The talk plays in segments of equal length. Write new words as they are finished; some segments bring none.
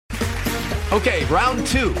Okay, round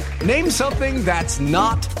 2. Name something that's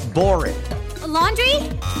not boring. A laundry?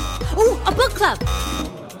 Ooh, a book club.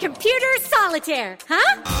 Computer solitaire,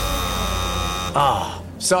 huh?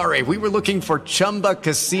 Sorry, we were looking for Chumba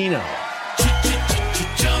Casino.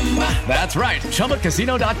 That's right.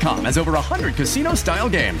 ChumbaCasino.com has over 100 casino-style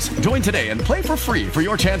games. Join today and play for free for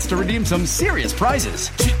your chance to redeem some serious prizes.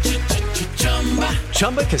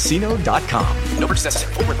 ChumbaCasino.com. No purchase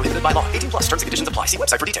necessary. Void where prohibited by law. 18 plus. Terms and conditions apply. See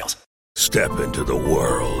website for details. Step into the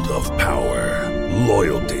world of power,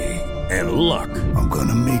 loyalty, and luck. I'm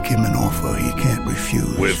gonna make him an offer he can't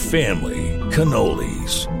refuse. With family,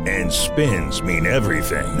 cannolis, and spins mean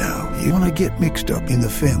everything. Now, you wanna get mixed up in the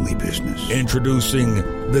family business. Introducing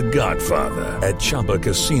The Godfather at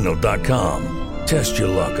ChumbaCasino.com. Test your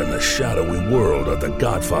luck in the shadowy world of The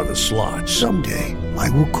Godfather slot. Someday, I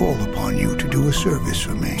will call upon you to do a service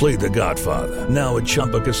for me. Play The Godfather now at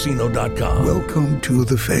ChumbaCasino.com. Welcome to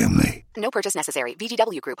the family. No purchase necessary.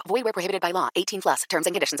 VGW Group. Void where prohibited by law. 18 plus. Terms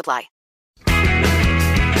and conditions apply.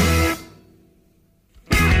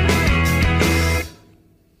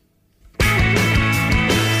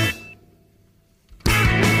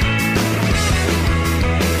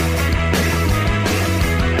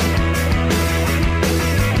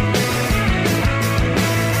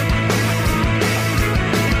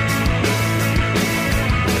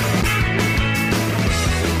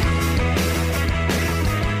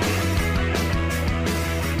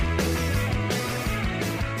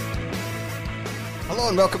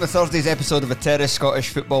 And welcome to Thursday's episode of the Terrace Scottish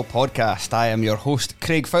Football Podcast. I am your host,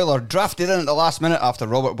 Craig Fowler, drafted in at the last minute after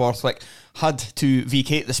Robert Borthwick had to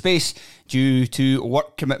vacate the space due to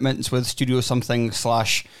work commitments with Studio Something /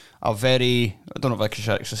 a very, I don't know if I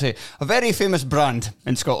should actually say, a very famous brand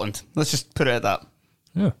in Scotland. Let's just put it at that.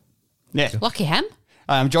 Yeah. Lucky him.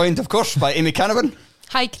 I am joined, of course, by Amy Canavan.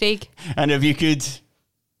 Hi, Craig. And if you could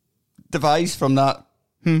devise from that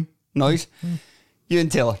noise, Ewan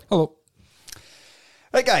Taylor. Hello.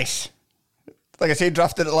 Right, guys. Like I said,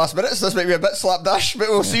 drafted at the last minute, so this might be a bit slapdash, but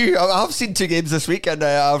we'll see. I have seen 2 games this week, and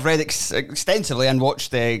I've read extensively and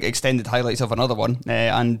watched the extended highlights of another one,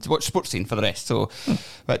 and watched Sports Scene for the rest. So,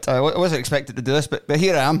 but I wasn't expected to do this, but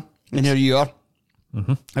here I am, and here you are.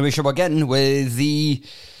 Mm-hmm. And we shall begin with the,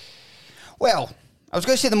 well, I was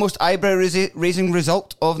going to say the most eyebrow-raising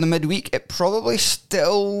result of the midweek. It probably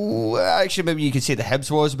still, actually maybe you could say the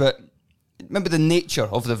Hibs was, but remember the nature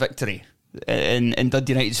of the victory in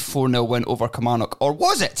Dundee United's 4-0 win over Kilmarnock, or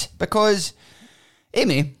was it? Because,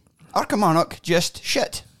 Amy, are Kilmarnock just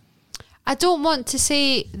shit? I don't want to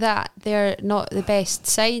say that they're not the best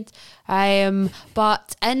side,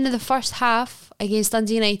 but in the first half against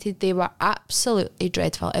Dundee United, they were absolutely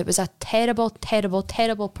dreadful. It was a terrible, terrible,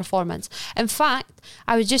 terrible performance. In fact,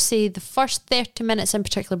 I would just say the first 30 minutes in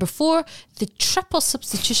particular, before the triple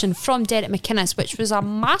substitution from Derek McInnes, which was a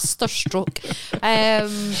masterstroke.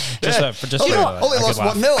 Only lost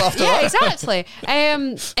 1-0 after that. Yeah, exactly.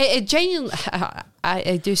 It genuinely,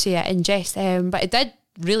 I do say it in jest, but it did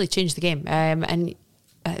really changed the game, and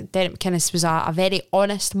Derek McInnes was a very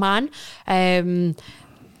honest man.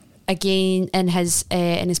 Again, in his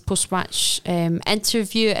post-match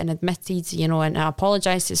interview, and admitted, and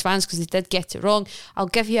apologised to his fans because he did get it wrong. I'll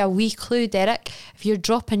give you a wee clue, Derek. If you're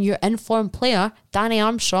dropping your informed player, Danny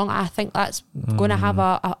Armstrong, I think that's going to have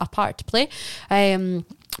a part to play.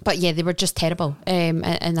 But yeah, they were just terrible in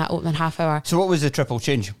that opening half hour. So what was the triple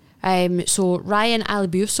change? So Ryan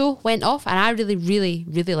Albiuso went off, and I really, really,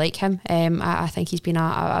 really like him. I think he's been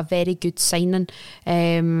a very good signing,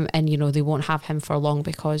 and they won't have him for long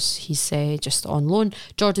because he's just on loan.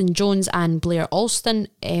 Jordan Jones and Blair Alston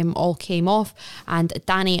all came off, and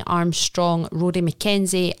Danny Armstrong, Roddy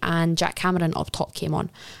McKenzie and Jack Cameron up top came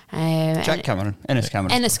on. Ennis Cameron. Who's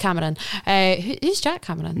Jack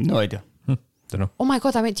Cameron? No idea. Don't know. Oh my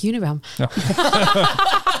God, I went to uni with him. No.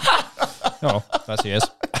 Oh, that's he is.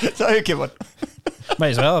 So who came on? Might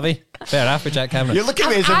as well, have he? Fair enough with Jack Cameron. You're looking at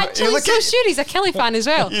me as I'm actually so sure he's a Kelly fan as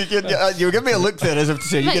well. You give me a look there as if to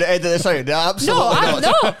say you're going to edit this out. Absolutely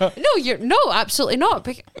not. No, absolutely not.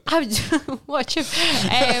 Watch him.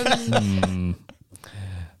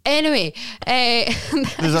 Anyway,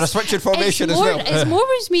 there's a switch in formation as well. It's more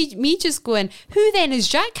as me just going, who then is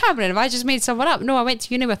Jack Cameron? Have I just made someone up? No, I went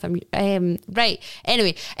to uni with him. Right.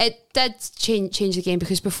 Anyway, it did change the game,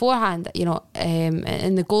 because beforehand,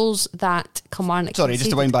 in the goals that Kilmarnock. Sorry, just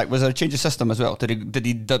to wind back, was there a change of system as well? Did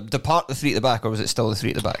he depart the 3 at the back, or was it still the 3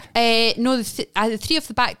 at the back? No, the 3 off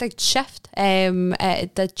the back did shift.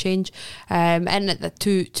 It did change, and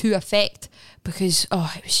to effect. Because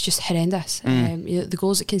it was just horrendous. The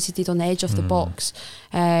goals that conceded on the edge of the box,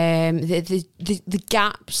 the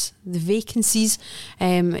gaps the vacancies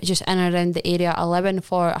just in and around the area. 11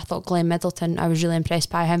 for, I thought, Glenn Middleton. I was really impressed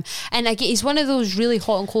by him. And again, he's one of those really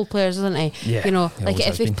hot and cold players, isn't he? Yeah, you know, he like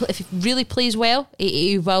always if he really plays well,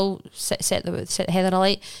 he will set the head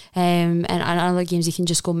alight. And in other games he can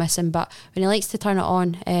just go missing. But when he likes to turn it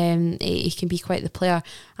on, he can be quite the player.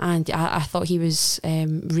 And I thought he was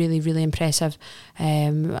really, really impressive.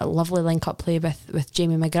 A lovely link-up play with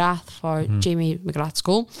Jamie McGrath for Jamie McGrath's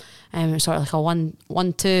goal. Sort of like a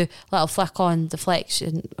 1-2 little flick on,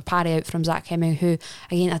 deflection, a parry out from Zach Hemming, who,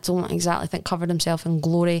 again, I don't exactly think covered himself in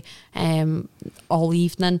glory all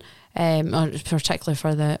evening, or particularly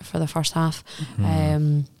for the first half.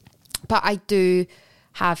 But I do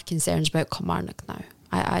have concerns about Kilmarnock now.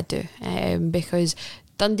 I do, because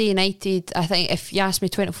Dundee United, I think if you asked me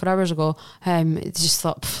 24 hours ago, just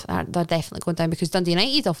thought they're definitely going down, because Dundee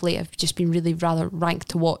United of late have just been really rather ranked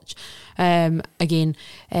to watch. Again,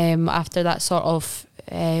 after that sort of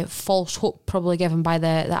false hope probably given by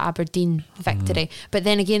the Aberdeen victory. But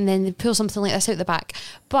then again, then they pull something like this out the back.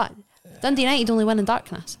 But Dundee United only win in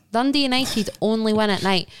darkness. Dundee United only win at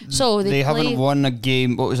night. So they haven't won a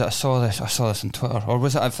game. What was it? I saw this on Twitter, or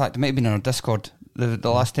was it? In fact, it might have been on our Discord.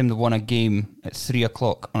 The last time they won a game at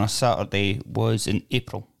 3:00 on a Saturday was in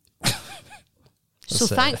April. So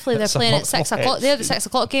thankfully they're playing at 6:00. They had the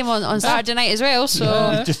 6:00 game on Saturday night as well.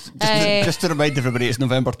 So just to remind everybody, it's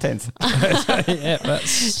November 10th.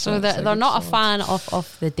 So they're not a fan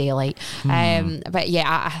of the daylight. But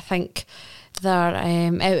yeah, I think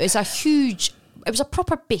it was a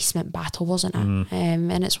proper basement battle, wasn't it?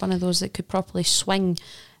 And it's one of those that could properly swing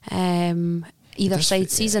either side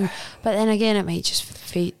season. But then again, it might just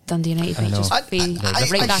fade. Dundee United might just fade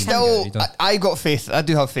right back in. I got faith. I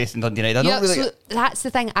do have faith in Dundee United. I don't really. So that's the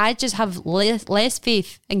thing. I just have less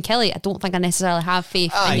faith in Kelly. I don't think I necessarily have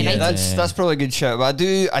faith in United. That's probably a good shout. But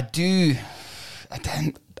I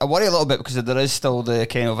worry a little bit, because there is still the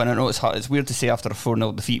kind of, and I know it's hard, it's weird to say after a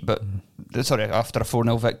 4-0 defeat, but after a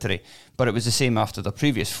 4-0 victory, but it was the same after the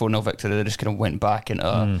previous 4-0 victory. They just kind of went back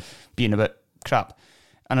into being a bit crap.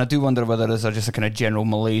 And I do wonder whether there's just a kind of general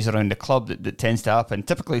malaise around the club that tends to happen.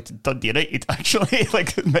 Typically to Dundee United, actually,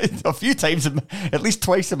 like a few times, at least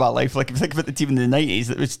twice in my life. Like if you think about the team in the 90s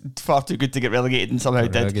that was far too good to get relegated and somehow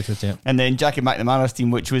did. Yeah. And then Jackie McNamara's team,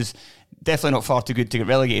 which was definitely not far too good to get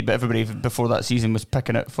relegated, but everybody before that season was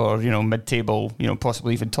picking it for, mid-table,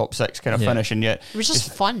 possibly even top 6 kind of finish, and yet it was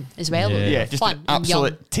just fun as well. Just fun, an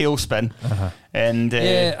absolute tailspin. And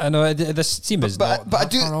I know this team is not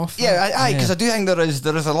that far off. Because I do think there is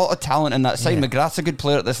a lot of talent in that side. McGrath's a good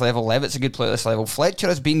player at this level. Levitt's a good player at this level. Fletcher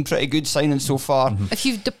has been pretty good signing so far. If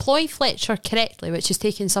you deploy Fletcher correctly, which has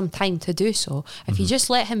taken some time to do so, if you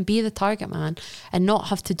just let him be the target man and not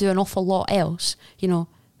have to do an awful lot else,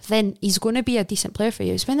 then he's going to be a decent player for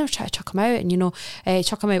you. It's when they're trying to chuck him out and,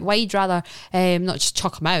 chuck him out wide rather, not just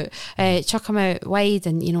chuck him out, chuck him out wide,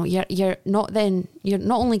 and, you're not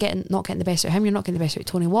only not getting the best out of him, you're not getting the best out of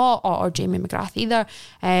Tony Watt or Jamie McGrath either.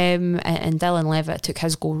 And Dylan Levitt took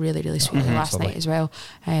his goal really, really sweetly last night as well.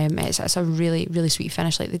 It's a really, really sweet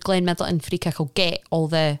finish. Like the Glenn Middleton free kick will get all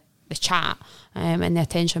the chat and the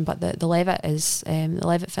attention, but the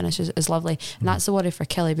Levitt finish is lovely, and that's the worry for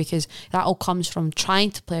Kelly, because that all comes from trying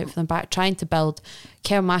to play out from the back, trying to build.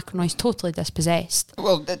 Kieran McInroy's totally dispossessed.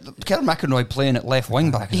 Well, Kieran McInroy playing at left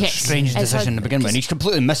wing back is a strange decision to begin with. He's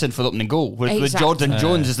completely missing for the opening goal with Jordan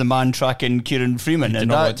Jones as the man tracking Kieran Freeman. You did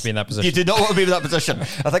not want to be in that position. You did not want to be in that position.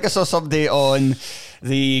 I think I saw somebody on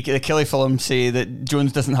the Kelly film say that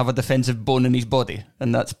Jones doesn't have a defensive bone in his body,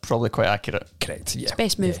 and that's probably quite accurate. Correct. Yeah. His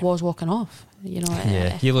best move was walking off.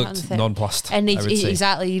 He looked nonplussed. And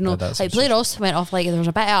exactly, like Blair also went off like there was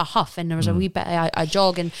a bit of a huff and there was a wee bit of a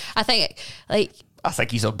jog, and I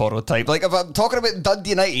think he's a borrowed type. Like if I'm talking about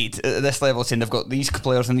Dundee United at this level, saying they've got these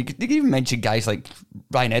players, and you can even mention guys like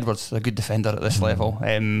Ryan Edwards, a good defender at this level.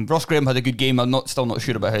 Ross Graham had a good game. I'm still not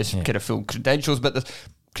sure about his kind of full credentials, but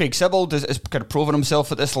Craig Sibbald is kind of proven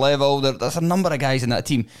himself at this level. There's a number of guys in that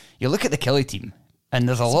team. You look at the Kelly team, and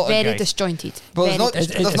there's a lot of guys. Very disjointed. Well, there's not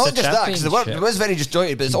just that, because it was very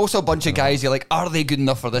disjointed, but it's also a bunch of guys you're like, are they good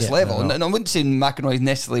enough for this level? No. And I wouldn't say McInroy is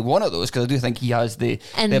necessarily one of those, because I do think he has the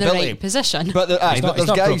ability. Right position. But there's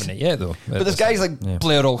guys. It yet, though. But there's guys like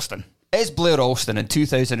Blair Alston. Is Blair Alston in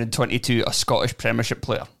 2022 a Scottish Premiership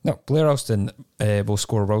player? No, Blair Alston will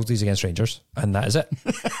score worldies against Rangers, and that is it.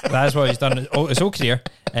 That is what he's done his whole career.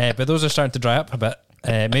 But those are starting to dry up a bit.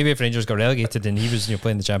 Maybe if Rangers got relegated and he was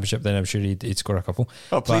playing the Championship, then I'm sure he'd score a couple.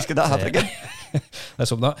 Oh, please, could that happen again? Let's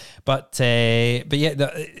hope not. But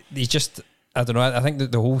yeah, he's just, I don't know. I think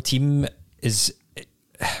that the whole team is.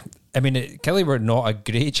 I mean, Kelly were not a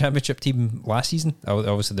great Championship team last season.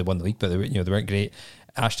 Obviously, they won the league, but they weren't great.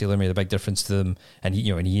 Ash Taylor made a big difference to them, and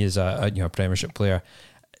he is a Premiership player.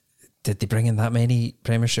 Did they bring in that many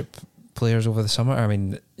Premiership players over the summer? I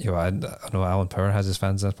mean, I know Alan Power has his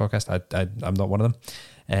fans in this podcast. I'm not one of them.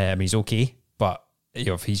 I mean, he's okay, but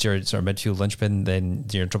if he's your sort of midfield linchpin, then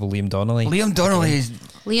you're in trouble. Liam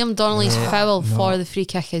Donnelly's foul for the free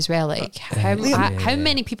kick as well. Like how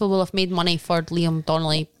many people will have made money for Liam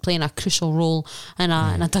Donnelly playing a crucial role in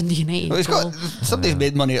a Dundee United? Well, somebody's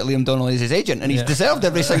made money at Liam Donnelly as his agent, and he's deserved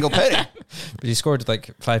every single penny. But he scored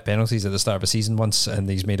like 5 penalties at the start of a season once, and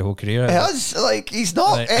he's made a whole career. He's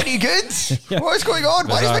not any good. What is going on?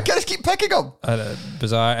 Why does McInnes keep picking him?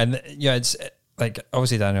 Bizarre, and it's. Like,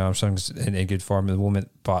 obviously Daniel Armstrong's in good form at the moment,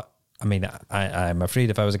 but I mean, I'm afraid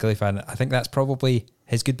if I was a Killie fan, I think that's probably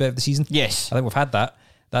his good bit of the season. Yes. I think we've had that.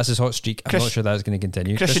 That's his hot streak. I'm not sure that's going to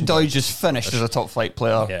continue. Christian Doidge is finished as a top flight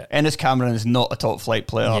player. Yeah. Ennis Cameron is not a top flight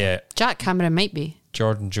player. Yeah. Jack Cameron might be.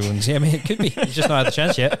 Jordan Jones. Yeah, I mean, it could be. He's just not had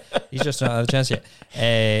the chance yet.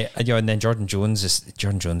 And then Jordan Jones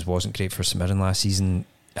wasn't great for St Mirren last season,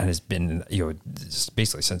 and has been,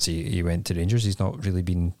 basically since he went to Rangers, he's not really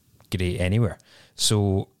been great anywhere.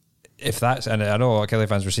 So if that's, and I know Kelly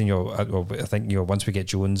fans were saying, I think once we get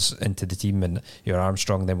Jones into the team and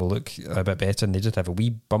Armstrong, then we'll look a bit better. And they did have a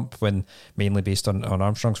wee bump when mainly based on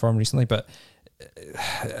Armstrong's form recently, but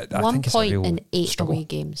I 1 think it's point a real in 8 struggle. away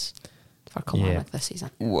games for Kilmarnock this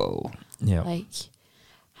season. Whoa! Yeah, like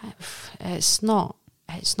it's not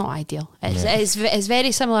ideal. It's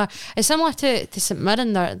very similar. It's similar to St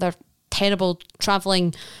Mirren. They're terrible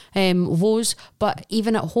travelling woes, but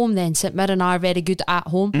even at home then St Mirren are very good at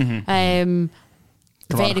home. Very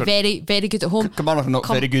good at home. Kilmarnock are not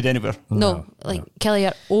very good anywhere. No, Kelly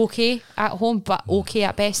are okay at home, but okay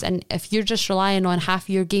at best. And if you're just relying on half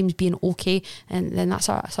your games being okay, and then that's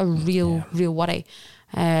a real worry.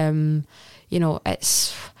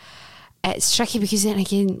 It's tricky because then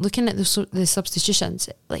again, looking at the substitutions,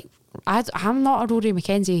 like I'm not a Rory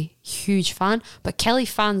McKenzie huge fan, but Kelly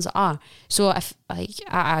fans are. So if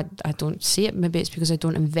I don't see it, maybe it's because I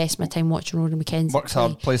don't invest my time watching Rory McKenzie. Works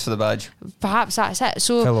hard, plays for the badge. Perhaps that's it.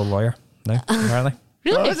 So fellow lawyer now, apparently.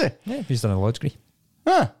 Really? Oh, is he? Yeah, he's done a law degree.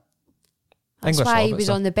 Huh. That's English why law, he was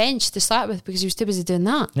on the bench to start with, because he was too busy doing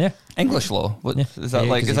that. Yeah. English law? What, Yeah. Is that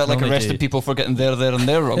Yeah, like 'cause you can arresting only people for getting there, and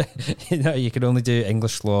there wrong? No, you can only do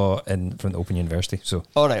English law from the Open University. So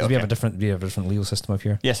all right, we have a different legal system up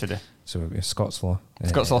here. Yes, we do. So we have Scots law.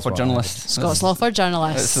 Scots law for journalists. Scots law for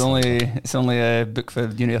journalists. It's only a book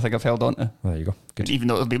for uni I think I've held on to. Well, there you go. Good. Even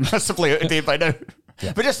though it'll be massively out of date by now.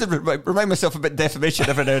 Yeah. But just to remind myself a bit defamation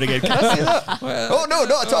every now and again. Can I say that? Oh no,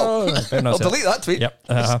 not at all. I'll delete that tweet. Yep.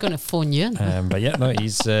 He's going to phone you in. But yeah, no,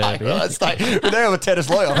 he's. We now have a terrace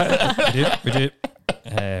lawyer. we do.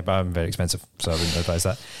 But I'm very expensive, so I wouldn't advise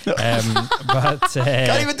that.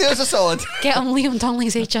 Can't even do us a solid. Get him Liam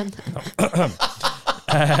Donnelly's agent.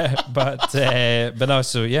 But no,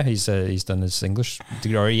 so yeah, he's done his English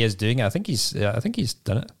degree, or he is doing it. I think he's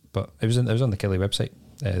done it. But it was on the Kelly website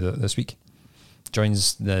this week.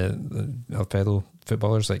 Joins the fellow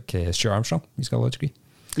footballers like Stuart Armstrong. He's got a law degree.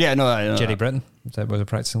 Yeah, no, I know. Jerry Britton was a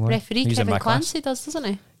practicing lawyer. Referee He's in Kevin my class. Clancy does, doesn't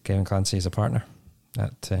he? Kevin Clancy is a partner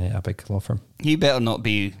at a big law firm. He better not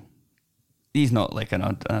be. He's not like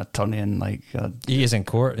an attorney in like. He is in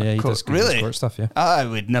court. Yeah, he does really court stuff. Yeah, I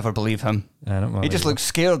would never believe him. He just looks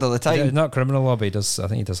scared all the time. Yeah, not criminal law, but he does. I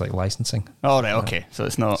think he does like licensing. Oh right, okay. So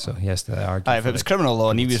it's not. So he has to argue. If it was criminal law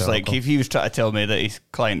and he was like, if he was trying to tell me that his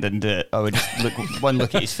client didn't do it, I would just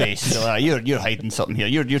look at his face and be like, you're hiding something here.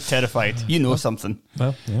 You're terrified. You know something.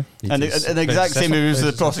 Well, yeah. And the exact same moves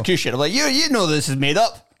with the prosecution. I'm like, you know this is made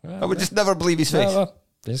up. I would just never believe his face.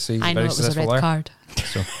 I know it was a red card.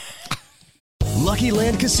 So. Lucky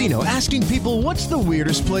Land Casino, asking people, what's the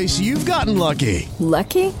weirdest place you've gotten lucky?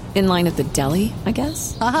 Lucky? In line at the deli, I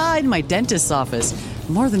guess? Aha, in my dentist's office.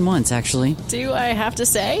 More than once, actually. Do I have to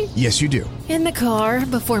say? Yes, you do. In the car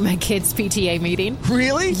before my kids' PTA meeting.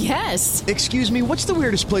 Really? Yes. Excuse me, what's the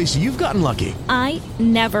weirdest place you've gotten lucky? I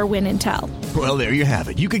never win and tell. Well, there you have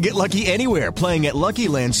it. You can get lucky anywhere, playing at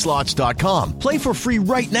LuckyLandSlots.com. Play for free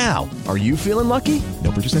right now. Are you feeling lucky?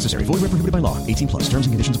 No purchase necessary. Void where prohibited by law. 18+. Terms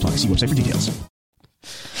and conditions apply. See website for details.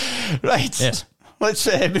 Right. Yes. Let's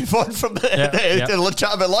move on from the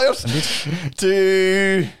chat about lawyers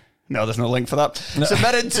to. No, there's no link for that.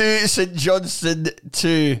 Submitted to St Johnstone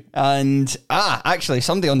 2. And actually,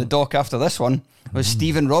 somebody on the dock after this one was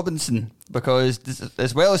Stephen Robinson, because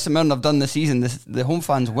as well as St Mirren have done this season, the home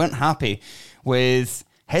fans weren't happy with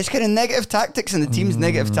his kind of negative tactics and the team's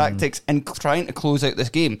negative tactics in trying to close out this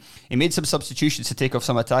game. He made some substitutions to take off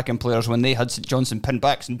some attacking players when they had St Johnstone pinned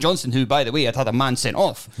back. St Johnstone, who, by the way, had a man sent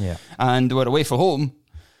off and were away from home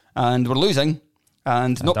and were losing.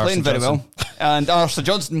 and not playing very well. And Arthur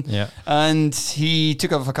Johnston. Yeah. And he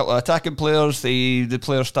took off a couple of attacking players. The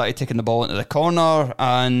players started taking the ball into the corner,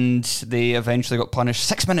 and they eventually got punished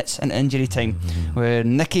 6 minutes in injury time, where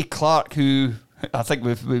Nicky Clark, who I think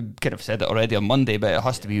we've kind of said it already on Monday, but it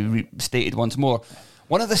has to be restated once more,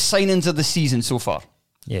 one of the signings of the season so far.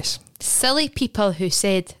 Yes. Silly people who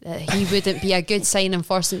said that he wouldn't be a good signing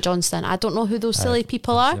for St Johnstone. I don't know who those silly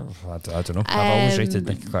people are. I don't know. I've always rated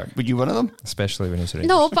Nicky Clark. Were you one of them? Especially when he's Rangers.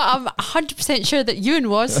 No, but I'm 100% sure that Ewan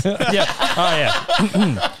was. Yeah. Oh,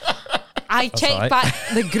 yeah. I checked back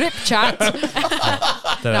the group chat.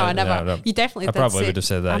 No, I never. No. You definitely I did probably say- would have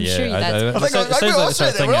said that. I'm yeah. sure you did. I think I also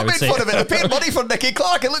said it. We're all made fun of it. They paid money for Nicky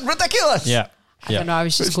Clark. It looked ridiculous. Yeah. I don't know. I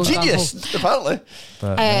was just It's going genius, apparently.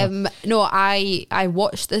 No, I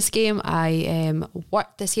watched this game. I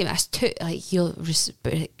worked this game. I took, like, you'll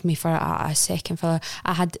respect me for a second, fella.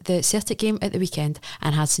 I had the Celtic game at the weekend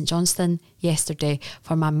and had St Johnstone yesterday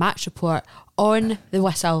for my match report on the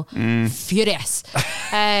whistle. Furious.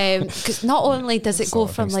 Because not only does it go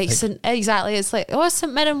from like exactly, it's like, oh,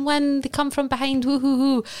 St Mirren win, they come from behind,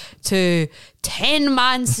 woo, to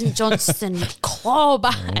 10-man St Johnstone claw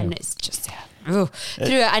back, and it's just through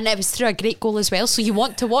it, and it was through a great goal as well. So you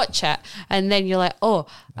want to watch it, and then you're like, oh,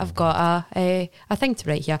 I've got a thing to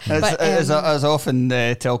write here. As I often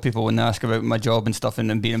tell people when they ask about my job and stuff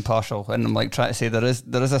and being impartial, and I'm like trying to say there is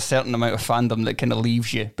a certain amount of fandom that kind of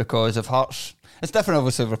leaves you because of Hearts. It's different,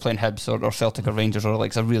 obviously, if we're playing Hibs or Celtic or Rangers or like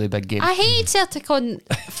it's a really big game. I hated Celtic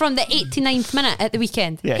from the 89th minute at the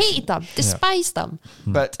weekend. Yes. Hated them, despised them.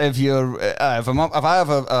 But if you're, if I have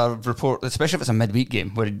a report, especially if it's a midweek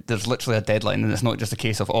game where there's literally a deadline and it's not just a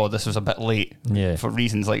case of, oh, this was a bit late for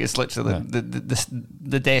reasons, like it's literally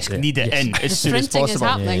the desk need it in as soon as possible. Is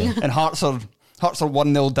happening. And Hearts are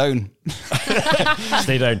 1-0 down.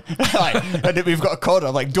 Stay down. And then we've got a corner.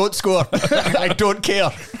 I'm like, don't score. I don't care.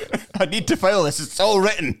 I need to file this. It's all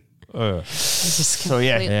written. So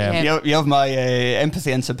you have my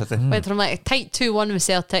empathy and sympathy. Went from like a tight 2-1 with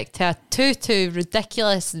Celtic to a 2-2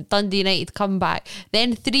 ridiculous Dundee United comeback,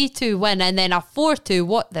 then 3-2 win, and then a 4-2.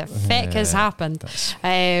 What the feck has happened?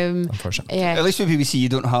 Unfortunate. At least with BBC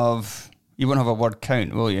you won't have a word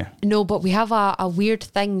count, will you? No, but we have a weird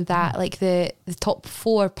thing that like the top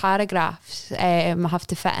 4 paragraphs have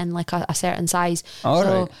to fit in like a certain size.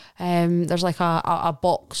 There's like a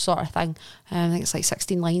box sort of thing. I think it's like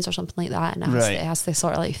 16 lines or something like that, and it has to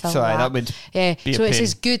sort of like fill that would be so a it's pain.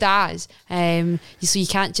 as good as so you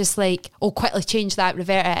can't just like quickly change that,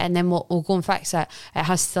 revert it, and then we'll go and fix it. It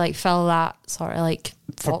has to like fill that sort of like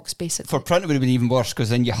box basically. For print it would have been even worse because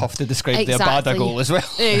then you have to describe the Abada goal as well.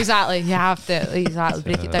 Exactly, you have to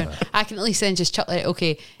break it down. I can at least then just chuck it.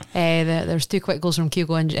 Okay, there's 2 quick goals from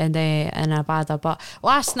Kyogo and Abada. But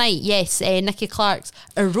last night, yes, Nicky Clark's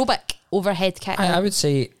aerobic overhead kick. I would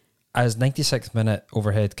say, as 96th minute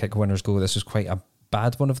overhead kick winners go, this was quite a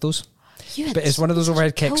bad one of those. But it's one of those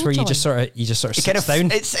overhead kicks where you just sort of sit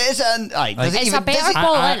down. It's a better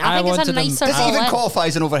ball in. I think it's a nicer ball. Does it even qualify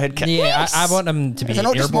as an overhead kick? Yeah, I want him to be. Is it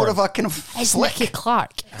not just more of a kind of It's flick? Nicky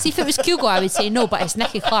Clark. See, if it was Kyogo, I would say no, but it's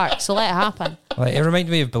Nicky Clark, so let it happen. Like, it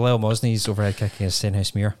reminded me of Bilal Mosney's overhead kick against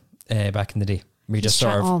Stenhousemuir back in the day. He just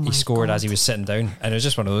he scored as he was sitting down, and it was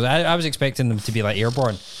just one of those. I was expecting them to be like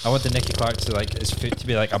airborne. I wanted Nicky Clark to like his foot to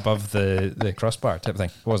be like above the crossbar type of thing.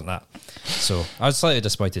 It wasn't that, so I was slightly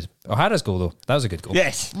disappointed. O'Hara's goal though, that was a good goal.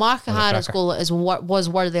 Yes, Mark O'Hara's goal was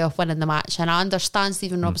worthy of winning the match, and I understand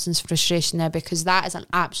Stephen Robinson's frustration there because that is an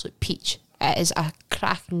absolute peach. It is a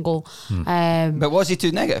cracking goal. But was he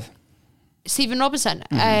too negative? Stephen Robinson,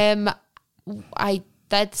 I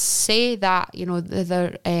did say that, you know,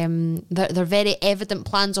 their very evident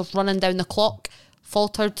plans of running down the clock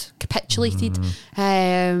faltered, capitulated.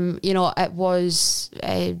 You know, it was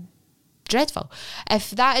dreadful.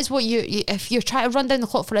 If that is what if you're trying to run down the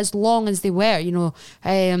clock for as long as they were, you know,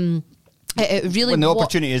 it really, when the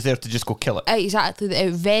opportunity is there to just go kill it. Exactly,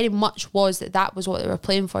 it very much was that was what they were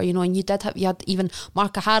playing for, you know. And you had even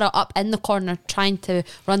Mark O'Hara up in the corner trying to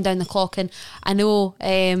run down the clock. And I know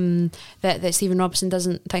that Stephen Robinson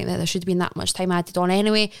doesn't think that there should have been that much time added on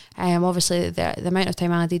anyway. Obviously, the amount of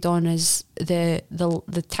time added on is the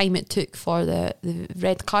time it took for the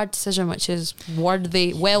red card decision, which is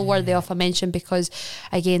well worthy of a mention, because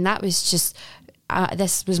again, that was just.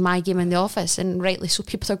 This was my game in the office, and rightly so.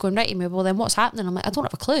 People are going right to me. Well, then what's happening? I'm like, I don't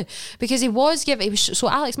have a clue, because so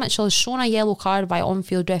Alex Mitchell is shown a yellow card by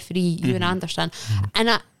on-field referee Ewan Anderson,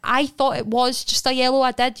 and I thought it was just a yellow.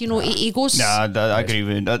 I did, you know. He goes. Nah, I agree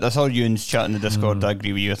with you. I saw Ewan's chat in the Discord. I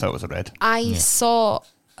agree with you. I thought it was a red. I saw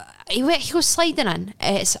he goes sliding in.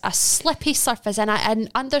 It's a slippy surface, and I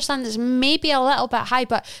understand it's maybe a little bit high,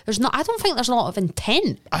 but I don't think there's a lot of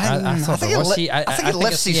intent. I think it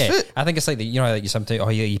lifts his foot. I think it's like like you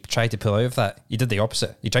sometimes you try to pull out of that. You did the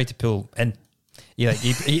opposite. You tried to pull in. He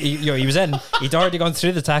was in. He'd already gone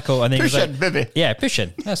through the tackle, and then push he was in, baby. Yeah, push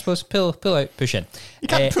in. I suppose pull out, push in. You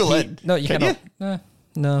can't pull in. No, you cannot.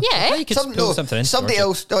 No. Yeah. You could pull something in. Somebody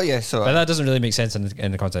else. Oh yeah. So, but that doesn't really make sense in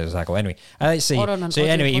the context of the tackle. Anyway, I like to say. So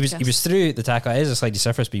anyway, he was through the tackle. It is a slidey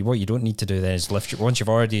surface, but what you don't need to do then is lift once you've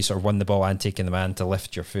already sort of won the ball and taken the man to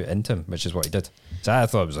lift your foot into him, which is what he did. So I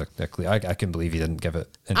thought it was a clear. I couldn't believe he didn't give it.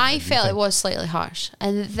 I felt it was slightly harsh,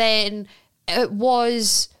 and then it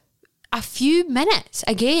was a few minutes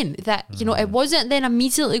again that it wasn't then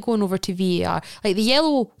immediately going over to VAR. Like the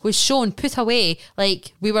yellow was shown, put away,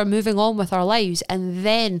 like we were moving on with our lives, and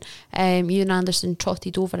then Ewan Anderson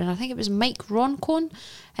trotted over, and I think it was Mike Roncone,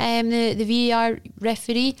 the VAR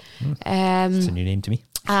referee. It's a new name to me.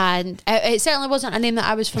 And it certainly wasn't a name that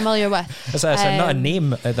I was familiar with. It's not a name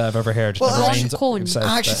that I've ever heard. Well, I actually thought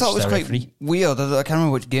it was quite weird. I can't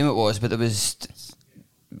remember which game it was, but it was.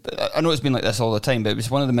 I know it's been like this all the time, but it was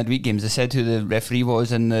one of the midweek games. They said who the referee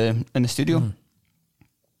was in the studio. And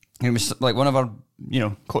it was like one of our,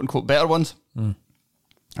 quote unquote better ones.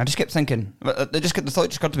 I just kept thinking, the thought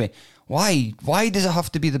just occurred to me, why does it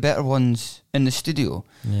have to be the better ones in the studio?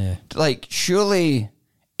 Yeah. Like, surely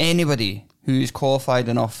anybody who is qualified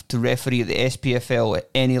enough to referee at the SPFL at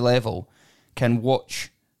any level can watch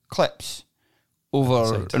clips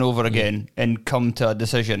over and over again and come to a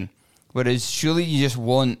decision. Whereas surely you just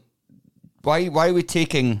want... Why are we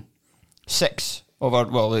taking 6 of our...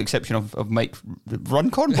 Well, the exception of Mike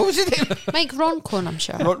Roncone? What was his name? Mike Roncone, I'm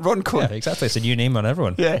sure. Roncone. Yeah, exactly. It's a new name on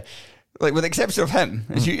everyone. Yeah. Like, with the exception of him,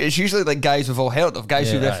 it's usually like guys we've all heard of,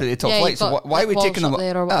 guys who referee the top flight. So why are we taking them...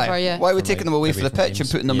 Why are we taking them away from the pitch and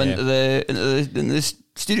putting them into the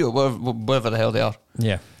studio, wherever the hell they are?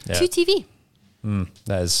 Yeah. 2TV.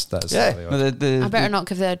 That is I better not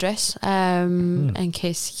give the address in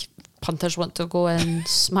case punters want to go and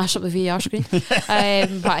smash up the VAR screen.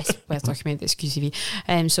 But it's well documented, it's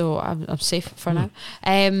QTV, so I'm safe for now.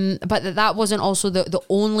 But that wasn't also the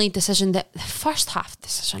only decision. That the first half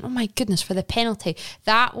decision, oh my goodness, for the penalty,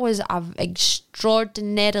 that was an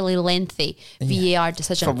extraordinarily lengthy VAR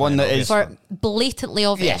decision. For one that is... For blatantly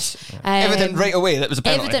obvious. Yes. Evident right away that was a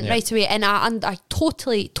penalty. Evident right away. And I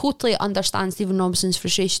totally understand Stephen Robinson's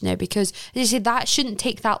frustration there, because, as you say, that shouldn't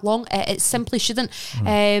take that long. It simply shouldn't.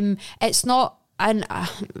 It's not, and I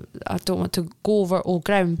don't want to go over old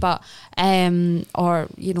ground, but or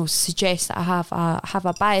suggest that I have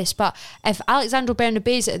a bias. But if Alexandro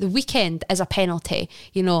Bernabé's at the weekend is a penalty,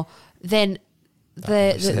 then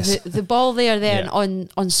the ball there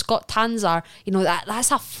on Scott Tanzer,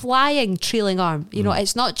 that's a flying trailing arm.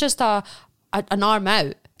 It's not just an arm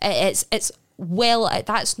out. It's well,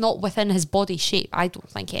 that's not within his body shape, I don't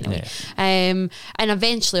think, anyway. And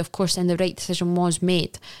eventually, of course, then the right decision was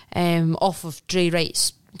made off of Dre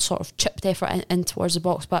Wright's sort of chipped effort in towards the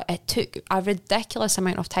box, but it took a ridiculous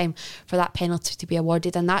amount of time for that penalty to be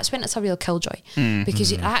awarded, and that's when it's a real killjoy,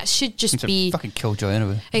 because that should just be a fucking killjoy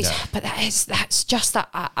anyway. But that's just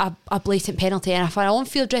a blatant penalty, and if an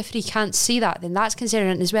on-field referee can't see that, then that's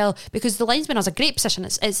concerning as well, because the linesman has a great position.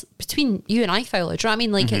 It's between you and I, Fowler. Do you know what I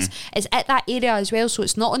mean? Like it's at that area as well, so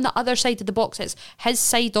it's not on the other side of the box. It's his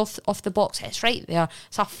side off the box. It's right there.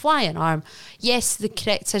 It's a flying arm. Yes, the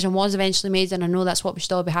correct decision was eventually made, and I know that's what we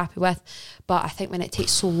should all be happy with, but I think when it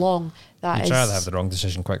takes so long, you'd rather have the wrong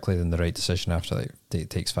decision quickly than the right decision after it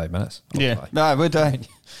takes 5 minutes. Yeah, no, I would.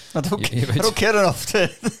 I don't care enough to,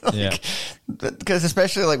 because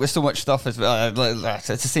especially like with so much stuff, it's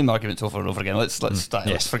the same arguments over and over again. Let's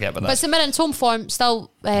forget about that. But St Mirren's home form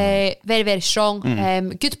still very, very strong.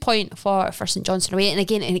 Good point for St Johnstone away, and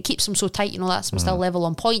again, and it keeps them so tight. That's them still level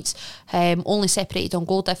on points, only separated on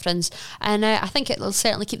goal difference, and I think it'll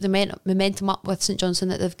certainly keep the momentum up with St Johnstone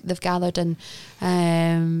that they've gathered, and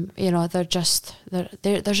they're just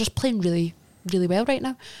playing really, really well right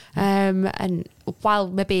now. And while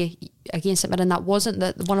maybe against St Mirren that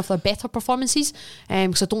wasn't one of their better performances,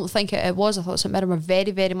 because I don't think it was. I thought St Mirren were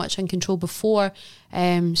very, very much in control before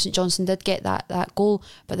St Johnstone did get that goal,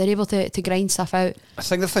 but they're able to grind stuff out. I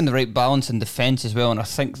think they've found the right balance in defence as well, and I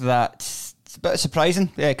think that's a bit surprising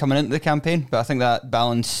coming into the campaign, but I think that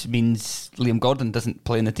balance means Liam Gordon doesn't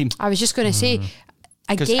play in the team. I was just going to say,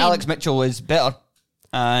 because Alex Mitchell is better.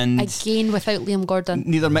 And again, without Liam Gordon,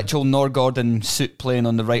 neither Mitchell nor Gordon suit playing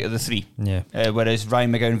on the right of the three. Yeah. Whereas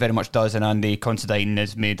Ryan McGowan very much does, and Andy Considine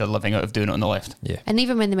has made a living out of doing it on the left. Yeah. And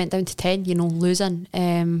even when they went down to 10, losing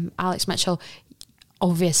Alex Mitchell,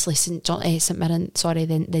 obviously St Mirren,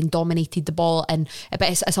 then dominated the ball, but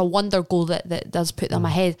it's a wonder goal that does put them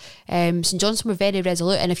ahead. St Johnstone were very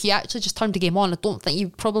resolute, and if you actually just turned the game on, I don't think you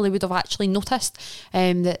probably would have actually noticed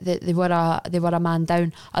that they were a man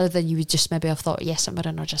down, other than you would just maybe have thought, yes, St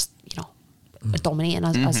Mirren are just, dominating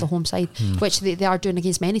as the home side, which they are doing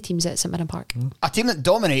against many teams at St Mirren Park. A team that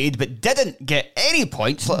dominated but didn't get any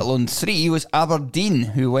points, let alone 3, was Aberdeen,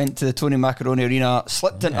 who went to the Tony Macaroni Arena,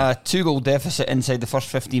 slipped into a 2-goal deficit inside the first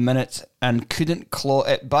 15 minutes and couldn't claw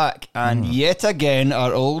it back. And yet again,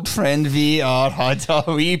 our old friend VAR had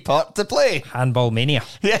a wee part to play. Handball mania.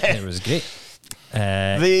 Yeah. It was great.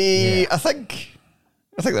 I think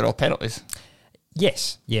they're all penalties.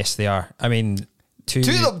 Yes, they are. I mean, two of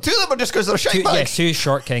them are just because they're shite bags. Yes, 2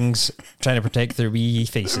 short kings trying to protect their wee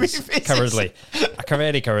faces. Cowardly.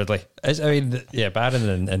 Very cowardly.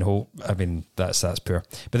 Barron and Hope, I mean, that's poor.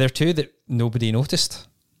 But there are 2 that nobody noticed.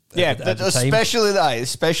 Yeah, at the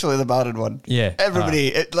especially the Barron one. Yeah.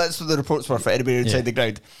 Everybody, that's what the reports were for anybody inside the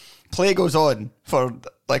ground. Play goes on for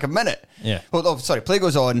like a minute. Yeah. Play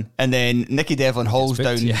goes on, and then Nicky Devlin hauls booked,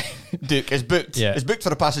 down yeah. Duke. Is booked. Yeah. Is booked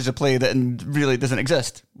for a passage of play that really doesn't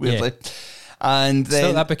exist, weirdly. Yeah. And then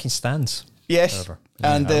still that booking stands. Yes. However.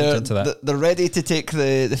 And they're ready to take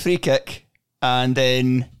the free kick, and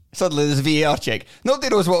then suddenly there's a VAR check. Nobody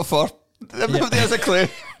knows what for. Nobody has a clue.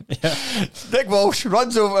 Nick Walsh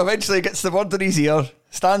runs over, eventually gets the word in his ear,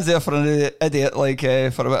 stands there for an idiot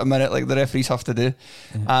for about a minute, like the referees have to do,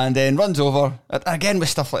 and then runs over. And again with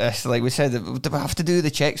stuff like this, like we said, do we have to do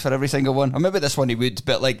the checks for every single one? Or maybe this one he would,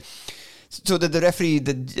 but so did the referee,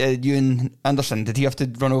 Ewan Anderson, did he have to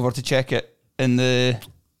run over to check it in the...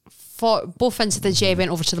 For both incidents, went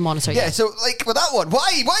over to the monitor. Yeah, so with that one,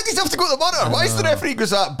 why does he have to go to the monitor? Why is the referee goes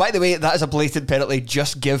that? By the way, that is a blatant penalty.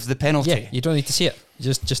 Just give the penalty. Yeah, you don't need to see it.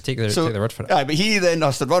 Just take their word for it. Yeah, but he then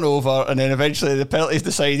has to run over, and then eventually the penalty is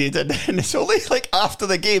decided, and then it's only after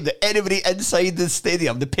the game that anybody inside the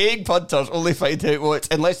stadium, the paying punters, only find out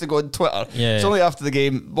unless they go on Twitter. Yeah, it's only after the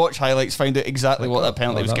game, watch highlights, find out exactly what that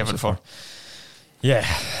penalty was given for. Yeah,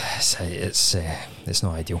 it's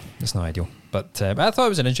not ideal. It's not ideal. But I thought it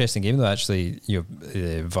was an interesting game, though. Actually,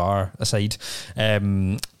 VAR aside,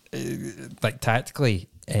 tactically,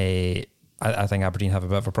 I think Aberdeen have a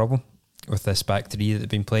bit of a problem with this back 3 that they've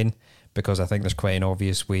been playing, because I think there's quite an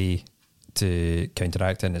obvious way to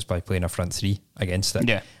counteract it, and it's by playing a front 3 against it.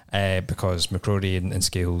 Yeah. Because McCrory and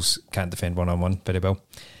Scales can't defend one-on-one very well.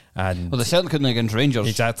 And they certainly couldn't against Rangers.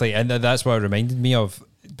 Exactly, and that's what it reminded me of,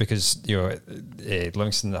 because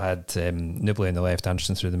Livingston had Nibley on the left,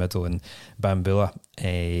 Anderson through the middle, and Bambula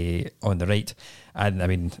on the right. And I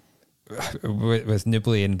mean, with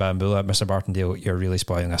Nibley and Bambula, Mr. Martindale, you're really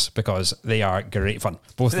spoiling us, because they are great fun.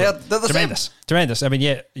 Both they're tremendous. I mean,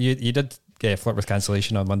 you did flirt with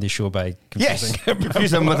cancellation on Monday's show by confusing him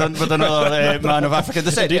with another man of African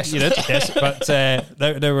descent. You did, yes. But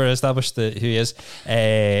now we're established who he is.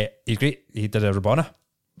 He's great. He did a Rabona,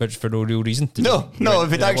 but for no real reason.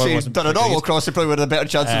 If he'd actually done a normal cross, he probably would have a better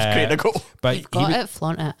chance of creating a goal. But you've got it,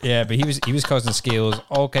 flaunt it. Yeah, but he was causing Scales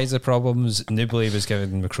all kinds of problems. Nibley was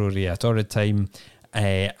giving McCrory a torrid time,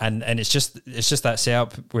 and it's just that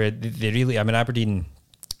setup where they really. I mean, Aberdeen.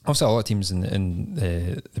 Also, a lot of teams in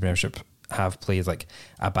the Premiership have played like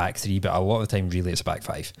a back 3, but a lot of the time really it's a back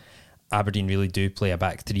 5. Aberdeen really do play a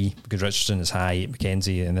back 3 because Richardson is high,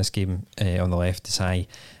 McKenzie in this game on the left is high,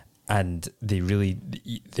 and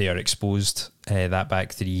they are exposed that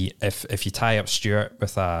back 3. If you tie up Stewart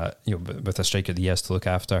with a striker that he has to look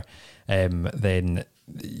after, then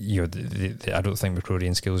I don't think McCrory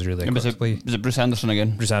and Scales really. Was it Bruce Anderson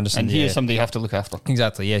again? Bruce Anderson, and he is somebody you have to look after.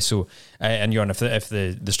 Exactly, yeah. So and if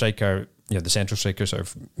the striker, the central striker sort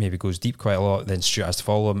of maybe goes deep quite a lot, then Stewart has to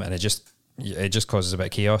follow him, and it just causes a bit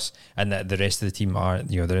of chaos. And the rest of the team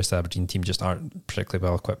the rest of the Aberdeen team just aren't particularly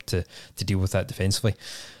well equipped to deal with that defensively.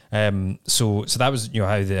 So that was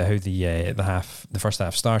how the first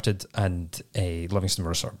half started, and Livingston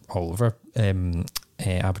were sort of all over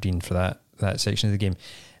Aberdeen for that section of the game.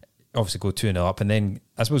 Obviously go 2-0 up, and then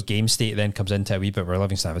I suppose game state then comes into a wee bit where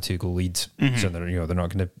Livingston have a 2-goal lead, so they're not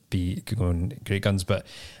going to be going great guns. But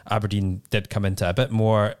Aberdeen did come into a bit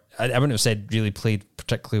more. I wouldn't have said really played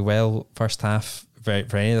particularly well first half for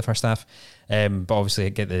any of the first half, but obviously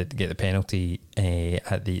get the penalty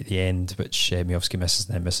at the end, which Miovski misses,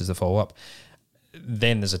 and then misses the follow up.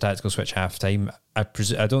 Then there's a tactical switch half time. I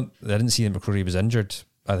didn't see that McCrory was injured.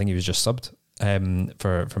 I think he was just subbed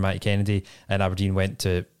for Matty Kennedy, and Aberdeen went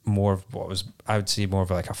to more of what was, I would say, more of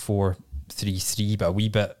like a 4-3-3, but a wee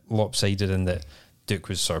bit lopsided in that Duke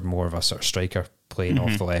was sort of more of a sort of striker playing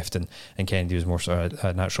off the left, and Kennedy was more sort of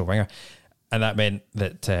a natural winger. and that meant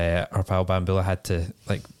that our pal Bambula had to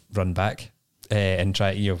like run back and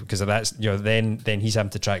try, because that's then he's having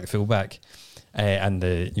to track the fullback, and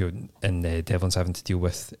the Devlin's having to deal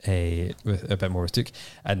with a bit more with Took,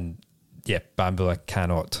 and Bambula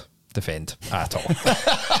cannot defend at all.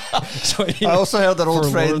 So I also heard an old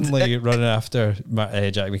friend running after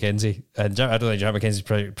Jack McKenzie, and I don't think Jack McKenzie's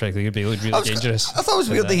practically good, but he looked really dangerous. I thought it was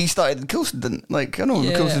weird that he started and Coulson didn't. Like, I know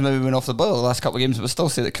Coulson maybe went off the boil the last couple of games, but still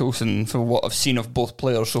say that Coulson, for what I've seen of both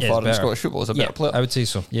players so far in Scottish football, is a better player. I would say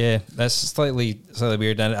so. Yeah, that's slightly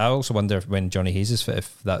weird, and I also wonder if when Johnny Hayes is fit,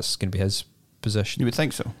 if that's going to be his position. You would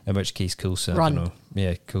think so. In which case, Coulson, I don't know.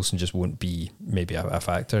 Yeah, Coulson just won't be maybe a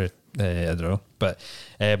factor. I don't know, but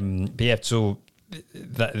yeah. So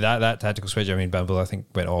that tactical switch, I mean, Bambula I think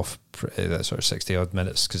went off that sort of 60 odd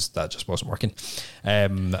minutes because that just wasn't working.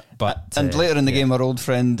 But later in the game, our old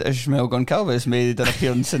friend Ishmael Goncalves made an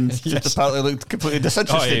appearance and just apparently looked completely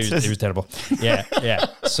disinterested. Oh, he was terrible. Yeah.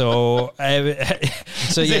 So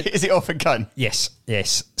is he off and gone? Yes.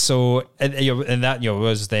 So and that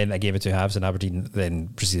was then a game of two halves, and Aberdeen then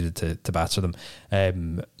proceeded to batter them.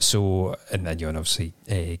 So and then obviously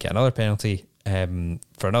get another penalty.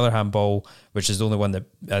 For another handball, which is the only one that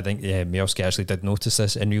I think Miovski actually did notice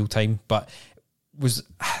this in real time, but it's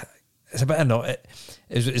a bit annoying.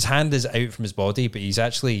 His hand is out from his body, but he's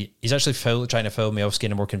actually trying to foul Miovski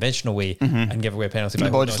in a more conventional way and give away a penalty.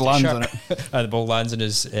 The ball just lands on it, and the ball lands in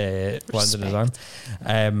his arm,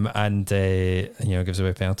 and gives away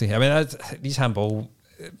a penalty. I mean, these handball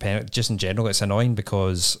penalties, just in general, it's annoying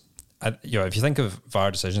because if you think of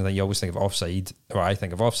VAR decisions, then you always think of offside, or I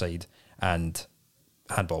think of offside and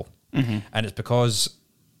handball, and it's because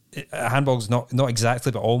handball's not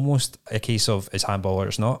exactly, but almost a case of it's handball or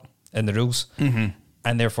it's not in the rules,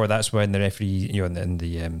 and therefore that's when the referee, and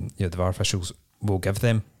the VAR officials will give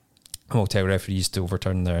them, and will tell referees to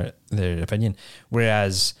overturn their opinion.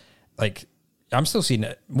 Whereas, like, I'm still seeing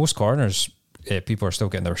it, most corners, people are still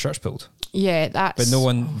getting their shirts pulled. Yeah, that's.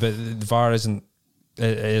 But the VAR isn't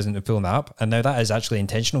pulling that up, and now that is actually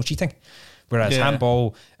intentional cheating. Whereas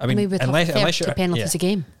handball, I mean, maybe unless you're penalties a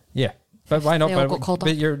game. Yeah, but why not?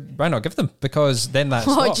 Why not give them? Because then that's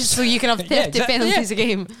just so you can have 30 penalties a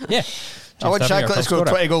game. Yeah. I want Shankland to score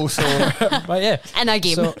 20 goals, so but in a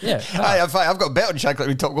game. So, I've got a bet on Shankland to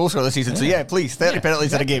be top goal scorer this season. So please, 30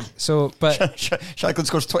 penalties in a game. So, but Shankland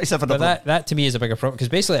scores 27. But that to me is a bigger problem because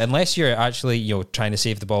basically, unless you're actually trying to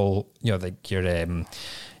save the ball, like you're a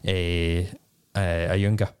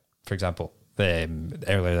Ayunga, for example.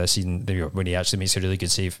 Earlier this season, when he actually makes a really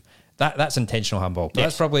good save, that's intentional handball. But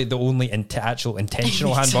that's probably the only actual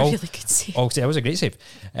intentional handball. A really good save. Oh, that was a great save.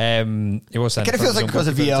 It was. It kind of feels like because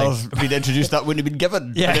of VR's been introduced, that wouldn't have been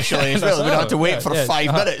given initially as well. We'd have to wait for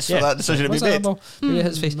 5 minutes for that decision to be made.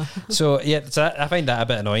 His face. So I find that a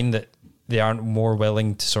bit annoying that they aren't more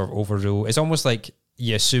willing to sort of overrule. It's almost like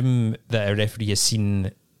you assume that a referee has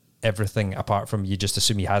seen everything apart from you just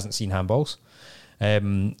assume he hasn't seen handballs. I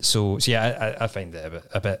find it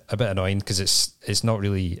a bit annoying because it's not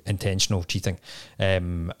really intentional cheating,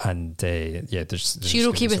 there's so you're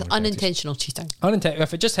okay with unintentional cheating?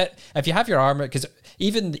 If you have your arm, because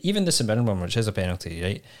even the St Mirren one, which is a penalty,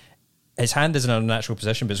 right? His hand is in a natural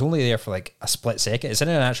position, but it's only there for like a split second. It's in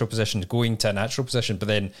a natural position, going to a natural position, but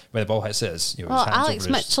then when the ball hits it, his Alex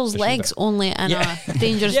Mitchell's legs only in a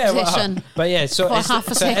dangerous position. So for half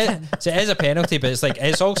a second. So it is a penalty, but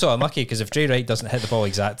it's also unlucky because if Dre Wright doesn't hit the ball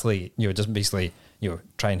exactly, doesn't basically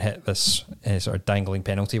try and hit this sort of dangling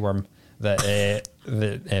penalty worm that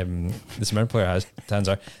the St Mirren player has,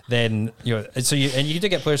 Tanzar, then you do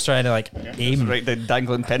get players trying to like aim right the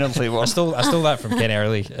dangling penalty worm. I stole that from Ken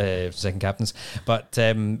Early, second captains, but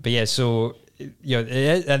yeah, so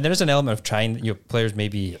and there is an element of trying. Players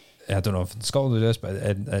maybe, I don't know if Scotland will do this, but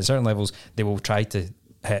at certain levels they will try to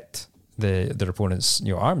hit their opponent's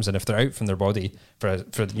arms, and if they're out from their body for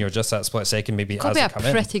just that split second, maybe could be a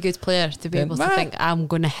pretty good player to be able to think I'm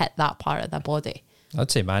going to hit that part of the body. I'd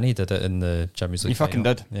say Manny did it in the Champions League. He fucking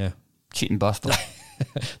did. Yeah. Cheating bastard.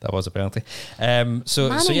 That was a penalty.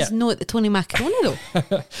 Manny's not the Tony Macaroni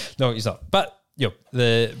though. No, he's not. But just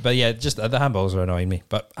the handballs are annoying me.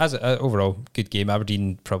 But as overall, good game.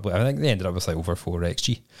 Aberdeen probably, I think they ended up with like over 4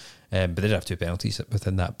 XG. But they did have 2 penalties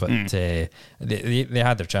within that. But they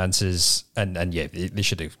had their chances, and they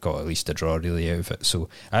should have got at least a draw really out of it. So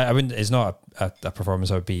I wouldn't. It's not a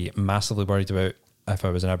performance I would be massively worried about if I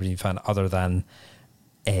was an Aberdeen fan, other than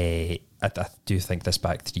I do think this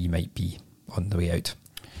back three might be on the way out.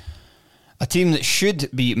 A team that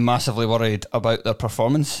should be massively worried about their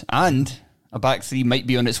performance, and a back three might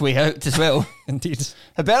be on its way out as well. Indeed.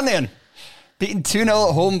 Hibernian beaten 2-0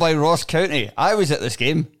 at home by Ross County. I was at this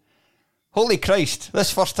game. Holy Christ,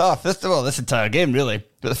 this first half, this entire game really,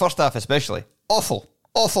 but the first half especially, awful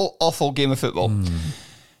game of football.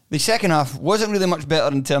 The second half wasn't really much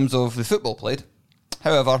better in terms of the football played.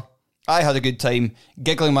 However, I had a good time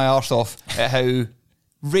giggling my arse off at how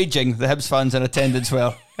raging the Hibs fans in attendance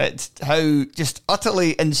were. It's how just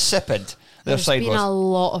utterly insipid their side was. There's been a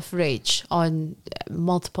lot of rage on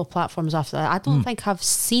multiple platforms after that. I don't think I've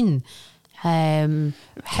seen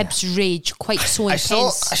Hibs rage quite so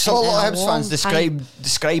intense. I saw a lot of Hibs fans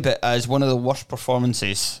describe it as one of the worst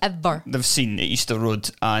performances ever they've seen at Easter Road,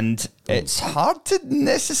 and it's hard to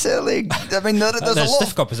necessarily. I mean, there's a lot